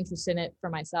have any interest in it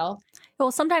for myself.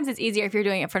 Well, sometimes it's easier if you're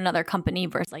doing it for another company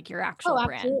versus like your actual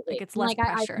brand. Like, it's less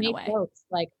pressure in a way. Jokes.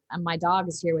 Like, my dog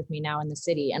is here with me now in the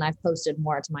city, and I've posted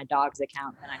more to my dog's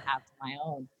account than I have to my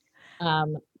own.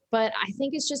 But I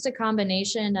think it's just a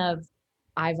combination of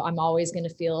I'm always going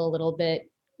to feel a little bit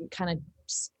kind of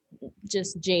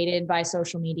just jaded by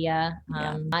social media.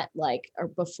 Not like, or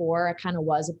before I kind of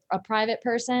was a private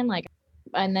person, like,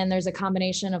 and then there's a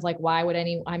combination of like, why would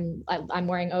I'm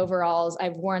wearing overalls.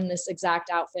 I've worn this exact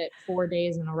outfit 4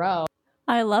 days in a row.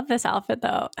 I love this outfit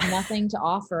though. Nothing to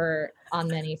offer on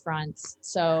many fronts.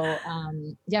 So,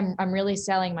 I'm really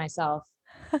selling myself.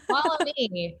 Follow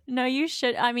me. No, you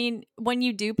should. I mean, when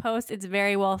you do post, it's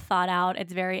very well thought out.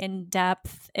 It's very in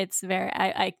depth. It's very,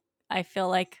 I feel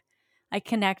like I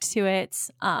connect to it.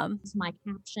 My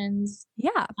captions. Yeah.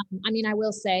 I mean, I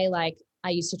will say, like, I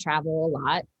used to travel a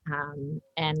lot,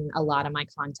 and a lot of my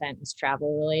content was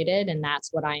travel related, and that's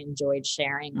what I enjoyed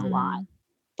sharing a lot.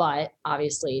 But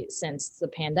obviously, since the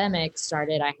pandemic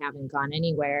started, I haven't gone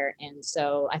anywhere. And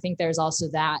so I think there's also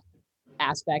that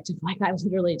aspect of like, I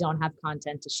literally don't have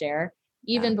content to share.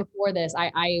 Even before this,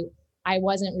 I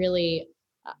wasn't really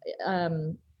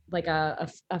like a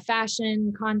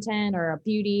fashion content or a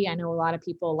beauty. I know a lot of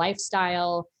people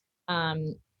lifestyle. I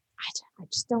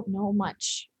just don't know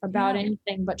much about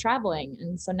anything but traveling.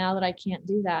 And so now that I can't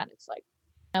do that, it's like,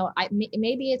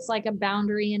 maybe it's like a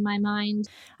boundary in my mind.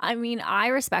 I mean, I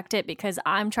respect it because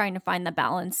I'm trying to find the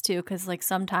balance too. Cause like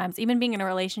sometimes even being in a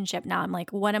relationship now, I'm like,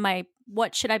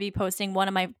 what should I be posting? What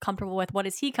am I comfortable with? What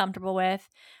is he comfortable with?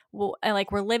 Well,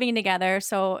 we're living together.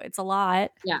 So it's a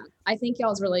lot. Yeah. I think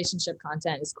y'all's relationship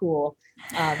content is cool,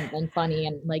 and funny.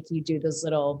 And like, you do those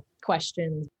little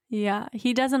questions. Yeah.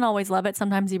 He doesn't always love it.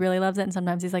 Sometimes he really loves it. And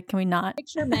sometimes he's like, can we not?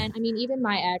 Picture men. I mean, even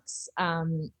my ex,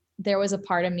 there was a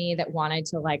part of me that wanted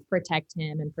to like protect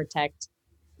him and protect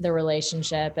the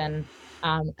relationship. And,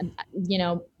 you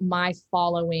know, my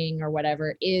following or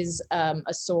whatever is a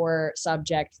sore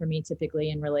subject for me typically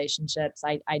in relationships.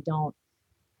 I don't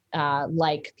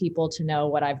like people to know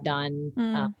what I've done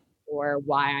or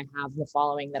why I have the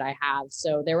following that I have.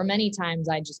 So there were many times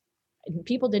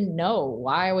people didn't know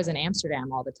why I was in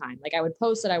Amsterdam all the time. Like, I would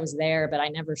post that I was there, but I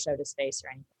never showed his face or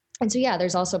anything. And so, yeah,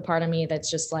 there's also part of me that's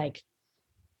just like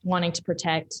wanting to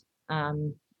protect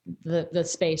the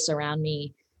space around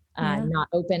me, not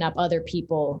open up other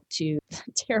people to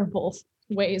terrible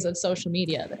ways of social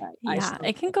media that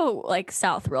it can go like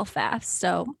south real fast.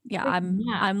 So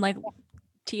I'm like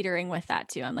teetering with that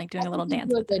too. I'm like doing a little dance.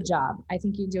 You do a good job. I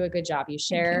think you do a good job. You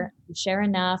share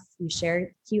enough. You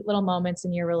share cute little moments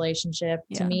in your relationship.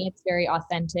 To me, it's very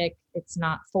authentic. It's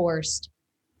not forced.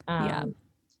 I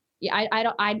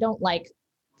don't like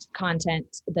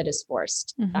content that is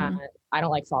forced. I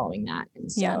don't like following that.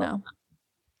 And so,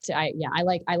 I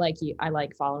like you. I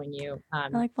like following you. I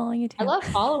like following you too. I love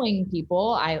following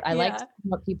people. I like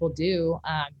what people do.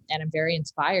 And I'm very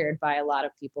inspired by a lot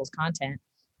of people's content.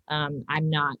 I'm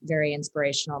not very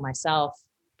inspirational myself,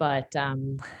 but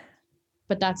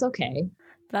that's okay.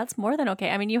 That's more than okay.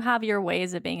 I mean, you have your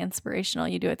ways of being inspirational.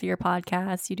 You do it through your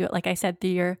podcast. You do it, like I said,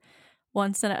 through your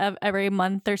once in every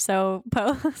month or so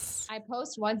post? I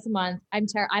post once a month. I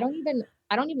don't even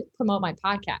promote my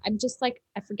podcast. I'm just like,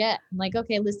 I forget. I'm like,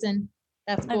 okay, listen,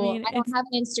 that's cool. I don't have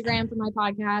an Instagram for my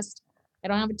podcast. I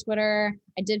don't have a Twitter.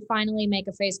 I did finally make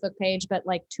a Facebook page, but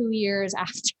like 2 years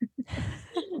after,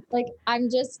 like, I'm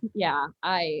just,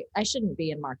 I shouldn't be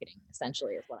in marketing,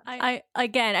 essentially, is what I'm saying.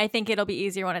 I think it'll be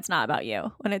easier when it's not about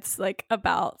you, when it's like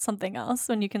about something else,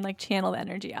 when you can like channel the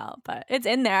energy out, but it's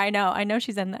in there. I know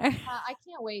she's in there. I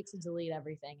can't wait to delete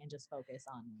everything and just focus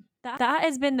on that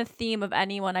has been the theme of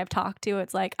anyone I've talked to.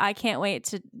 It's like, I can't wait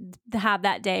to have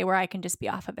that day where I can just be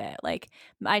off of it. Like,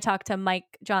 I talked to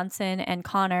Mike Johnson and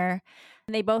Connor,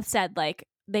 and they both said like,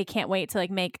 they can't wait to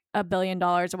like make $1 billion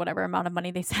or whatever amount of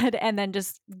money they said, and then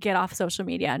just get off social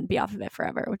media and be off of it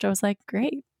forever, which I was like,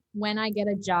 great. When I get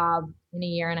a job in a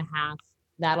year and a half,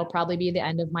 that'll probably be the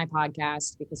end of my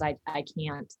podcast, because I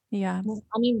can't. Yeah.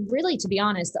 I mean, really, to be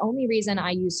honest, the only reason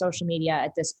I use social media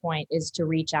at this point is to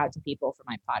reach out to people for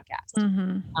my podcast.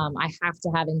 Mm-hmm. I have to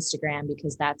have Instagram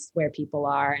because that's where people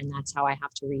are, and that's how I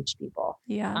have to reach people.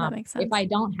 Yeah, that makes sense. If I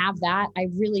don't have that, I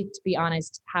really, to be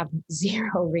honest, have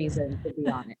zero reason to be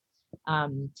on it.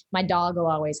 My dog will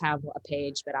always have a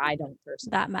page, but I don't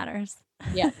personally. That matters.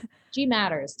 Yeah. She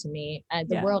matters to me.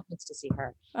 The world needs to see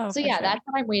her. So yeah, sure. That's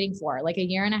what I'm waiting for. Like a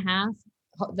year and a half.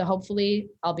 Hopefully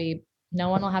no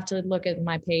one will have to look at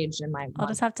my page and I'll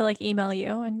just have to like email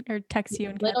you or text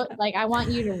you. Like, I want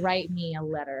you to write me a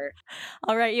letter.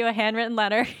 I'll write you a handwritten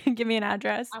letter. Give me an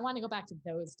address. I want to go back to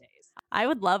those days. I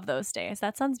would love those days.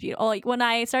 That sounds beautiful. Like when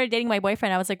I started dating my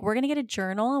boyfriend, I was like, we're going to get a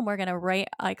journal and we're going to write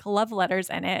like love letters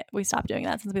in it. We stopped doing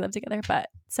that since we lived together, but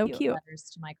so cute. Letters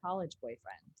to my college boyfriend.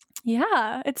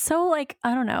 Yeah. It's so like,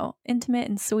 I don't know, intimate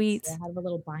and sweet. I had a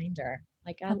little binder.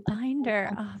 Like a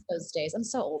binder. Those days. I'm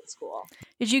so old school.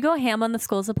 Did you go ham on the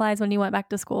school supplies when you went back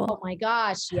to school? Oh my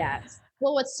gosh, yes.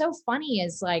 Well, what's so funny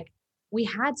is like we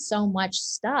had so much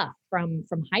stuff from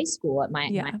high school at my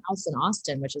house in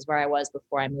Austin, which is where I was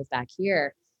before I moved back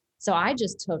here. So I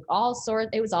just took all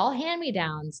sorts. It was all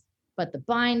hand-me-downs, but the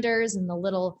binders and the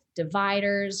little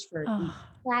dividers for each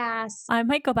class. I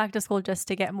might go back to school just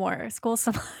to get more school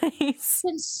supplies.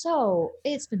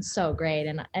 It's been so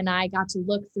great. And I got to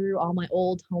look through all my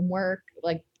old homework,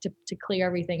 like to clear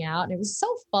everything out. And it was so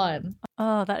fun.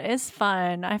 Oh, that is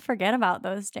fun. I forget about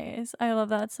those days. I love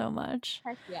that so much.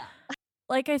 Heck yeah.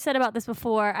 Like I said about this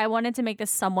before, I wanted to make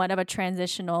this somewhat of a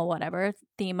transitional whatever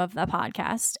theme of the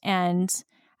podcast. And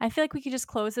I feel like we could just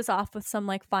close this off with some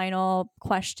like final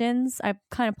questions. I'm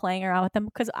kind of playing around with them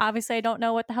because obviously I don't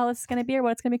know what the hell this is going to be or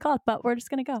what it's going to be called, but we're just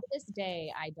going to go. To this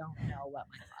day, I don't know what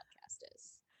my podcast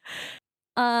is.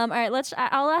 All right,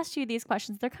 I'll ask you these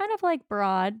questions. They're kind of like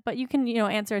broad, but you can,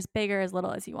 answer as big or as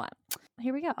little as you want.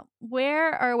 Here we go.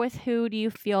 Where or with who do you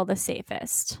feel the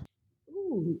safest?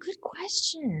 Ooh, good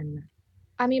question.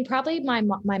 I mean, probably my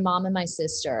mom and my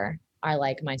sister are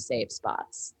like my safe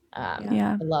spots.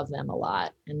 I love them a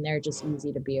lot, and they're just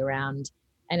easy to be around.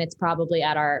 And it's probably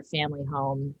at our family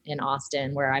home in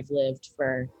Austin where I've lived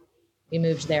we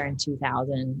moved there in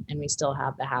 2000 and we still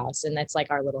have the house, and that's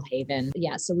like our little haven.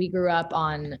 Yeah. So we grew up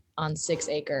on 6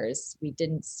 acres. We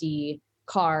didn't see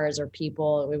cars or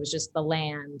people. It was just the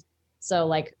land. So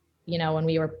like, when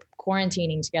we were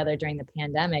quarantining together during the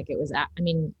pandemic, it was,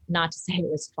 not to say it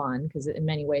was fun because in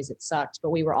many ways it sucked, but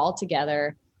we were all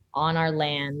together on our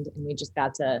land and we just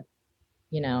got to,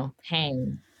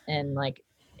 hang and like,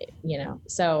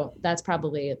 so that's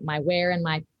probably my where and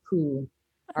my who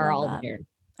are all there.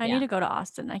 I need to go to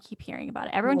Austin. I keep hearing about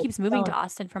it. Everyone keeps moving to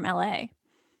Austin from LA.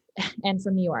 And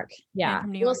from New York. Yeah.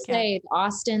 We'll say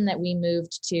Austin that we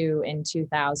moved to in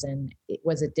 2000, it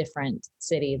was a different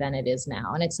city than it is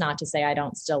now. And it's not to say I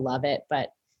don't still love it, but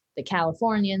the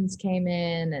Californians came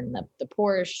in and the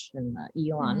Porsche and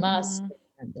the Elon Musk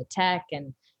and the tech,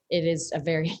 and it is a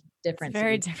very different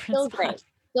city. Different.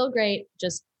 Still great.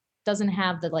 Just doesn't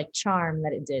have the like charm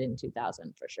that it did in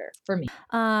 2000 for sure for me.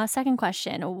 Second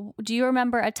question. Do you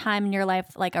remember a time in your life,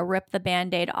 like a rip the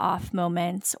Band-Aid off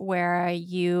moment where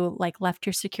you like left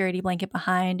your security blanket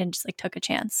behind and just like took a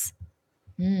chance?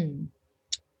 It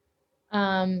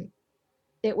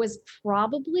was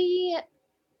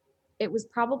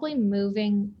probably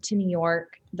moving to New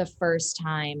York the first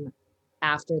time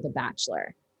after The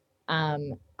Bachelor.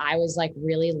 I was like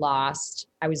really lost.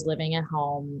 I was living at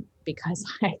home because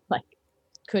I like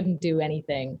couldn't do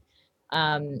anything.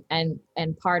 And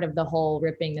part of the whole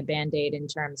ripping the Band-Aid in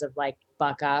terms of like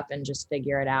buck up and just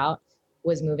figure it out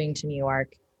was moving to New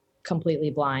York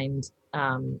completely blind.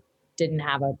 Didn't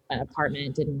have an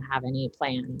apartment, didn't have any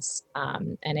plans.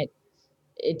 And it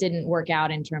didn't work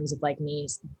out in terms of like me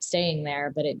staying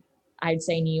there, but I'd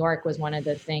say New York was one of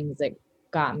the things that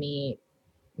made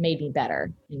me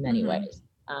better in many ways.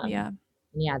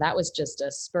 Yeah, that was just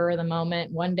a spur of the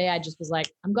moment. One day I just was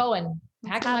like, I'm going,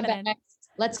 packing my bags.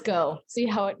 Let's go, see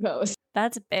how it goes.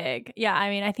 That's big. Yeah. I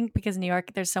mean, I think because New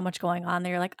York, there's so much going on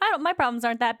there. You're like, my problems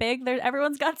aren't that big.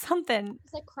 Everyone's got something.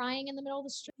 It's like crying in the middle of the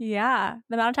street. Yeah.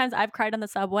 The amount of times I've cried on the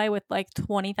subway with like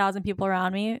 20,000 people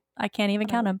around me, I can't even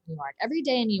count them. New York. Every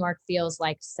day in New York feels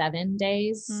like 7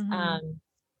 days.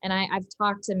 And I've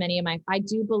talked to many of I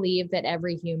do believe that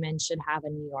every human should have a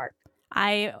New York.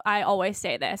 I always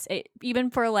say this, even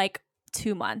for like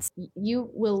 2 months. You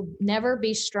will never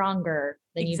be stronger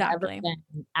than you've ever been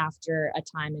after a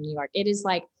time in New York. It is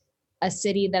like a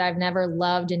city that I've never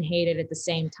loved and hated at the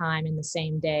same time in the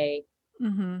same day.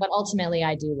 But ultimately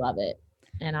I do love it.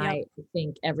 And I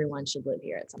think everyone should live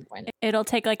here at some point. It'll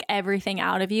take like everything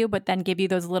out of you, but then give you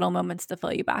those little moments to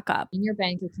fill you back up. In your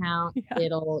bank account,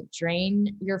 it'll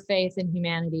drain your faith in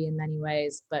humanity in many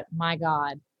ways. But my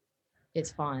God,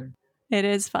 it's fun. It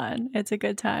is fun. It's a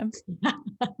good time.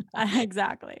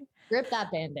 Exactly. Rip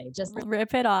that Band-Aid. Just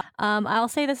rip it off. I'll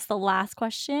say this is the last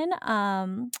question.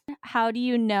 How do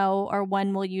you know, or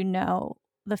when will you know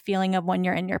the feeling of when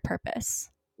you're in your purpose?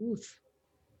 Oof.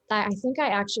 I think I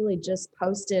actually just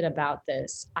posted about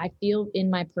this. I feel in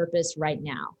my purpose right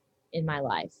now in my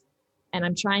life. And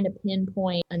I'm trying to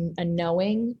pinpoint a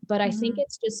knowing, but I think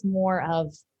it's just more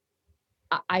of,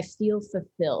 I feel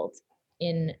fulfilled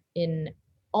in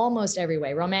almost every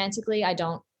way. Romantically, I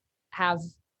don't have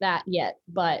that yet,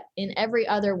 but in every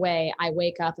other way, I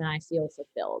wake up and I feel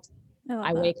fulfilled.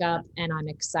 I wake up and I'm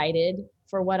excited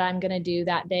for what I'm going to do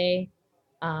that day.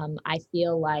 I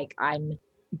feel like I'm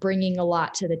bringing a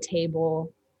lot to the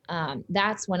table.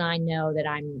 That's when I know that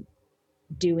I'm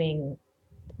doing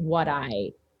what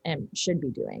I should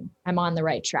be doing. I'm on the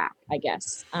right track, I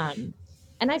guess. And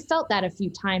I felt that a few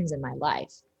times in my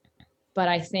life, but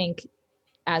I think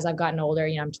as I've gotten older,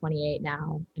 I'm 28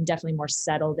 now, I'm definitely more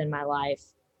settled in my life.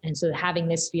 And so having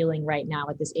this feeling right now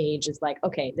at this age is like,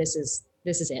 okay, this is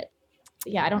it.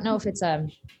 Yeah. I don't know if it's a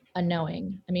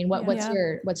knowing. I mean,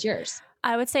 what's yours?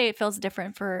 I would say it feels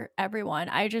different for everyone.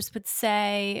 I just would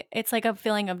say it's like a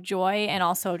feeling of joy and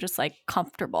also just like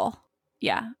comfortable.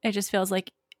 Yeah. It just feels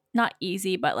like not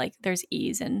easy, but like there's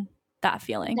ease in that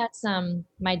feeling. That's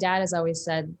my dad has always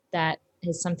said that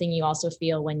is something you also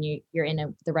feel when you're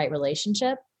in the right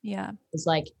relationship. Yeah. It's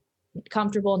like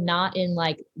comfortable, not in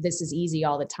like this is easy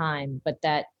all the time, but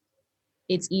that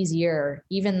it's easier.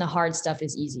 Even the hard stuff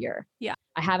is easier. Yeah.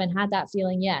 I haven't had that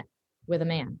feeling yet with a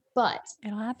man, but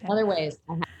it'll happen. Other ways.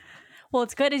 Well,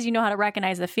 it's good as you know how to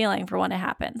recognize the feeling for when it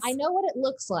happens. I know what it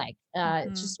looks like.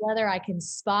 Just whether I can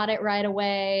spot it right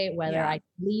away, whether I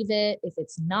leave it. If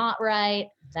it's not right,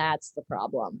 that's the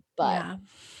problem. But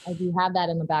I do have that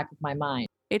in the back of my mind.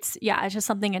 It's just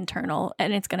something internal,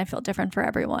 and it's going to feel different for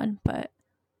everyone. But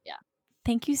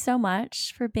thank you so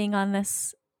much for being on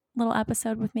this little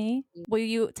episode with me. Will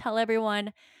you tell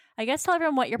everyone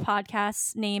what your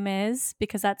podcast name is,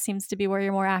 because that seems to be where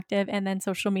you're more active, and then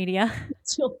social media.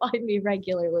 You'll find me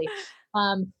regularly.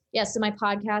 So my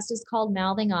podcast is called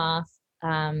Mouthing Off.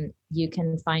 You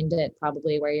can find it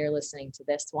probably where you're listening to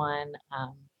this one.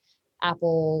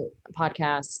 Apple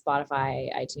Podcasts, Spotify,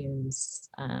 iTunes,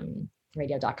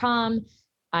 radio.com.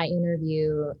 I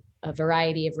interview a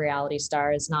variety of reality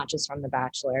stars, not just from The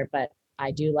Bachelor, but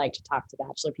I do like to talk to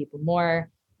Bachelor people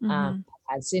more. I've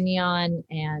had Sydney on,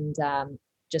 and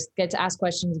just get to ask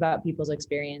questions about people's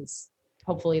experience.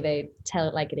 Hopefully they tell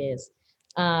it like it is.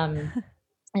 And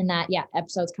that,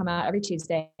 episodes come out every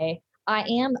Tuesday.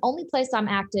 The only place I'm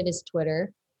active is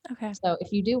Twitter. Okay. So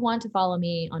if you do want to follow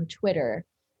me on Twitter,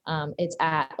 it's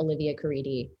at Olivia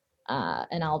Caridi.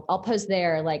 And I'll post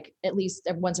there like at least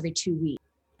once every 2 weeks.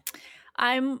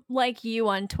 I'm like you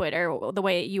on Twitter, the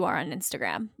way you are on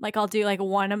Instagram. Like I'll do like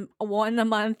one a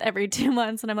month every 2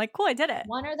 months, and I'm like, cool, I did it.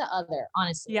 One or the other,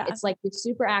 honestly. Yeah. It's like you're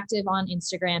super active on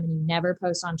Instagram and you never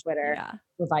post on Twitter,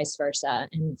 or vice versa.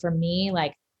 And for me,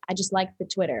 like I just like the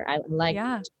Twitter. I like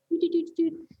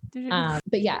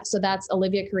but so that's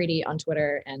Olivia Caridi on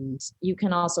Twitter, and you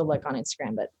can also look on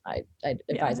Instagram, but I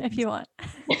advise if you want.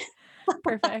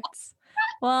 Perfect.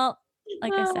 Well,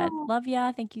 like I said, love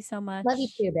ya. Thank you so much. Love you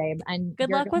too, babe. And good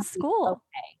luck with school.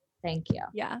 Okay. Thank you.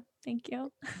 Yeah. Thank you.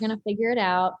 You're going to figure it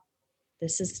out.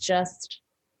 This is just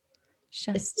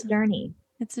it's a journey.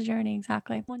 It's a journey.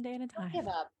 Exactly. One day at a time. Don't give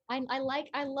up.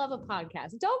 I love a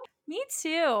podcast. Don't. Me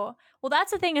too. Well,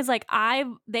 that's the thing is like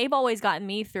they've always gotten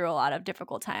me through a lot of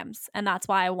difficult times, and that's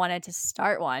why I wanted to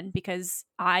start one, because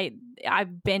I've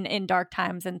been in dark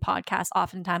times, and podcasts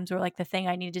oftentimes were like the thing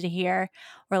I needed to hear,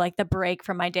 or like the break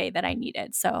from my day that I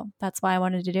needed. So that's why I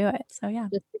wanted to do it. So yeah,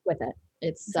 just stick with it.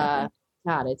 It's exactly.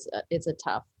 God, it's a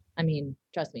tough. I mean,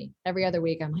 trust me. Every other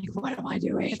week, I'm like, what am I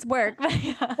doing? It's work.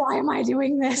 Yeah. Why am I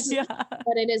doing this? Yeah,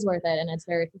 but it is worth it, and it's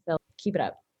very fulfilling. Keep it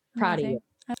up. Proud of you.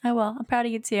 I will. I'm proud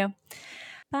of you too.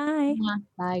 Bye. Yeah,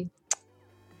 bye.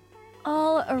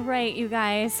 All right, you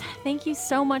guys. Thank you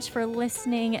so much for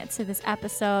listening to this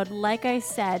episode. Like I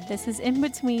said, this is in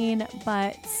between,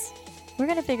 but we're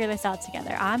going to figure this out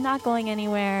together. I'm not going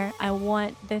anywhere. I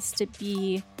want this to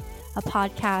be a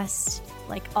podcast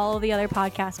like all of the other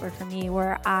podcasts were for me,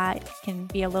 where I can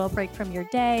be a little break from your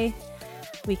day.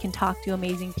 We can talk to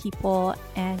amazing people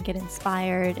and get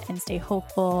inspired and stay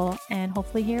hopeful and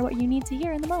hopefully hear what you need to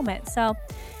hear in the moment. So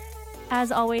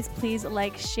as always, please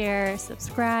like, share,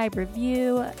 subscribe,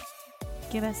 review,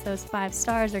 give us those 5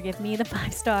 stars, or give me the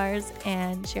 5 stars,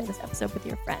 and share this episode with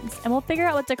your friends. And we'll figure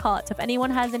out what to call it. So if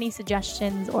anyone has any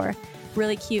suggestions or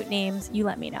really cute names, you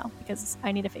let me know, because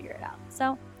I need to figure it out.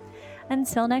 So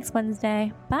until next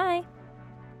Wednesday, bye.